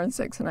 2, 4, and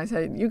 6, and I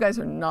said, you guys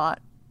are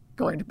not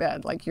going to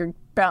bed. Like, you're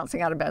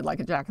bouncing out of bed like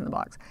a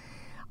jack-in-the-box.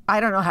 I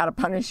don't know how to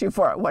punish you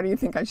for it. What do you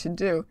think I should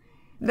do?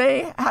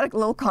 They had a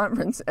little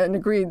conference and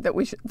agreed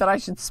that I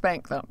should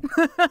spank them.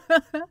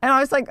 And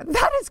I was like,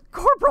 that is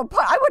corporal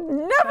punishment. I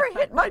would never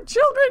hit my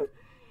children.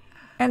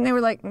 And they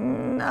were like,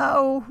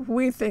 no,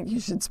 we think you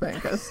should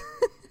spank us.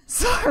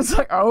 So I was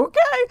like, okay.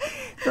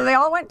 So they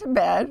all went to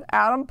bed.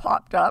 Adam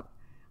popped up.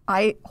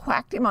 I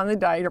whacked him on the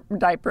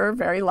diaper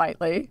very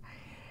lightly.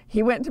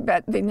 He went to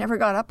bed. They never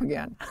got up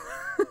again.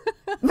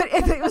 But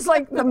it was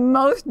like the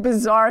most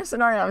bizarre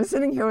scenario. I'm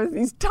sitting here with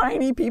these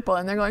tiny people,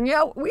 and they're going,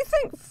 yeah, we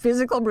think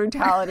physical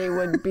brutality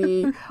would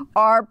be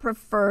our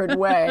preferred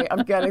way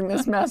of getting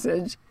this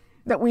message.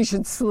 that we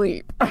should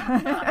sleep.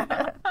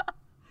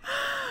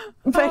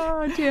 But,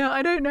 oh dear,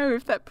 I don't know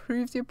if that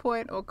proves your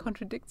point or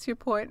contradicts your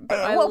point, but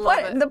I love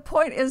it. The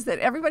point is that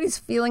everybody's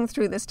feeling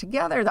through this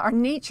together. Our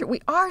nature,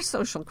 we are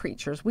social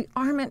creatures. We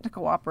are meant to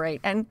cooperate.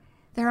 And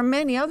there are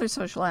many other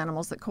social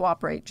animals that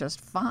cooperate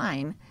just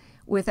fine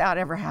without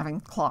ever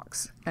having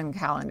clocks and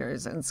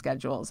calendars and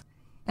schedules.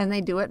 And they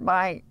do it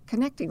by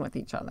connecting with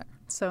each other.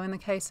 So in the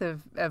case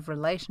of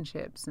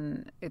relationships,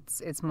 and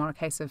it's more a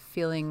case of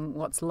feeling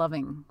what's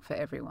loving for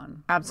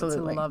everyone.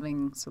 Absolutely. What's a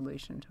loving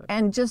solution to it.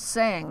 And just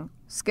saying,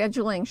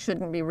 scheduling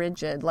shouldn't be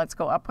rigid. Let's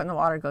go up when the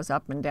water goes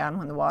up and down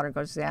when the water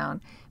goes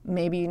down.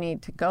 Maybe you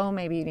need to go,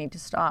 maybe you need to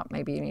stop,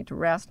 maybe you need to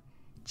rest.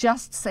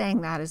 Just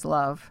saying that is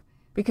love,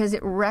 because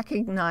it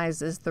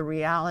recognizes the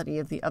reality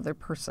of the other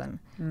person.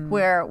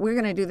 Where we're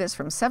going to do this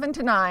from 7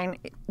 to 9,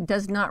 it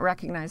does not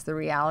recognize the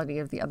reality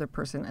of the other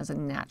person as a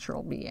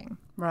natural being.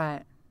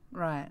 Right.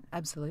 Right,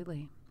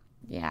 absolutely.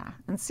 Yeah,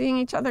 and seeing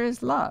each other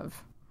as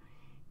love.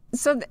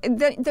 So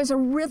there's a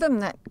rhythm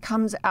that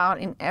comes out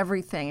in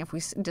everything if we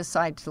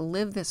decide to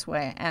live this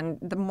way. And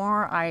the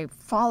more I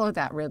follow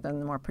that rhythm,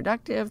 the more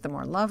productive, the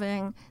more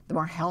loving, the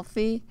more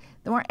healthy,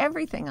 the more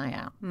everything I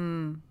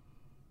am.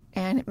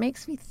 And it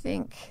makes me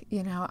think,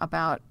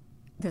 about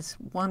this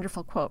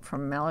wonderful quote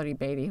from Melody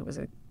Beattie, who was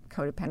a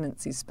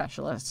codependency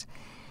specialist.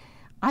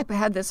 I've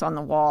had this on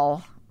the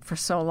wall for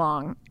so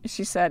long.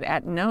 She said,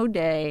 "At no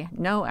day,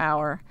 no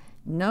hour,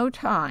 no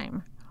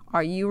time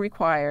are you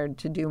required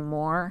to do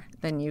more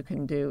than you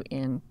can do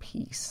in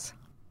peace."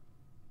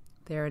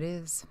 There it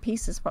is.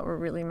 Peace is what we're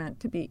really meant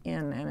to be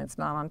in, and it's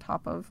not on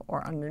top of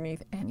or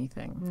underneath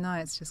anything. No,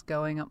 it's just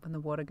going up when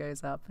the water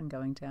goes up and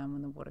going down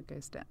when the water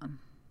goes down.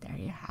 There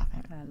you have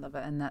it. I love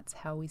it, and that's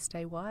how we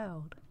stay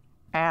wild.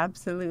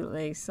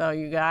 Absolutely. So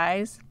you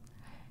guys,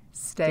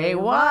 stay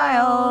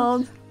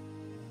wild.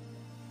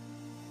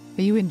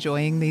 Are you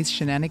enjoying these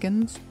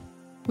shenanigans?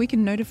 We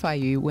can notify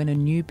you when a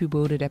new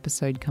Bewildered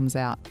episode comes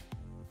out.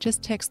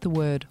 Just text the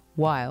word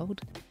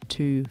WILD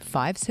to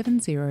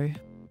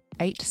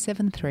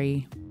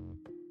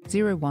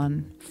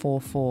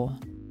 570-873-0144.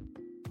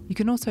 You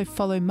can also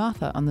follow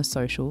Martha on the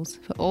socials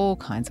for all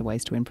kinds of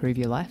ways to improve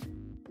your life.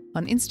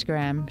 On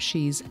Instagram,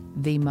 she's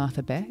The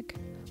Martha Beck.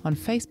 On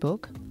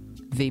Facebook,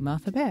 The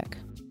Martha Beck.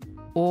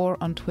 Or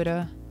on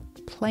Twitter,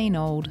 plain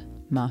old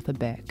Martha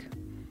Beck.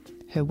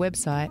 Her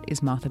website is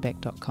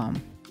marthabeck.com.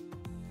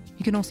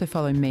 You can also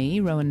follow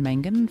me, Rowan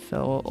Mangan, for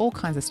all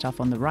kinds of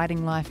stuff on the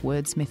writing life,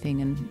 wordsmithing,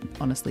 and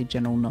honestly,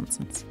 general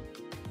nonsense.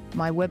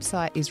 My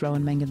website is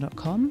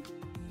rowanmangan.com.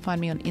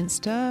 Find me on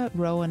Insta,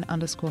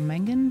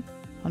 Rowan_Mangan.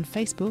 On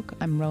Facebook,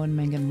 I'm Rowan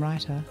Mangan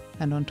Writer.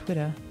 And on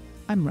Twitter,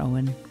 I'm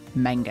Rowan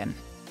Mangan.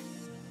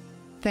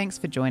 Thanks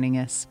for joining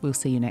us. We'll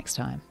see you next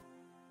time.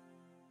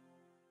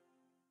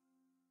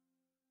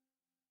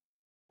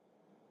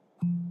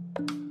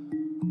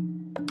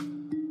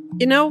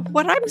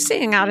 What I'm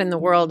seeing out in the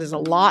world is a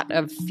lot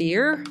of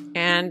fear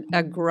and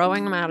a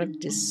growing amount of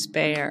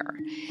despair.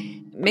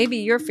 Maybe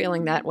you're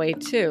feeling that way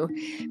too,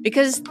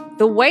 because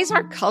the ways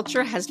our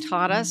culture has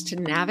taught us to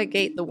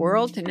navigate the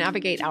world, to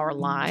navigate our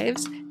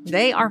lives,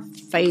 they are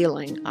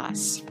failing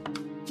us.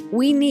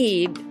 We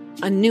need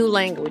a new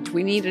language.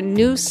 We need a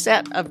new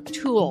set of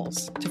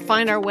tools to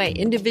find our way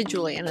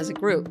individually and as a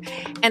group.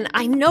 And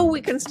I know we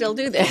can still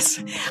do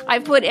this. I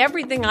put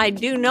everything I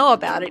do know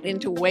about it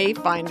into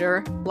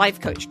Wayfinder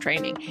Life Coach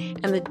training.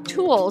 And the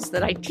tools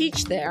that I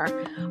teach there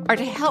are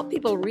to help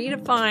people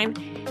redefine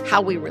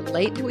how we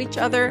relate to each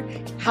other,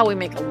 how we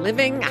make a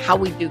living, how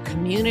we do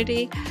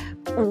community.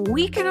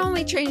 We can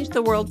only change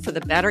the world for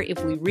the better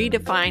if we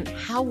redefine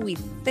how we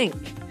think.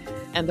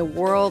 And the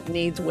world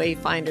needs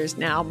Wayfinders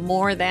now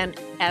more than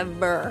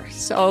ever.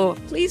 So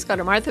please go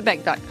to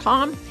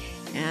marthabeck.com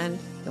and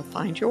you'll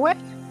find your way.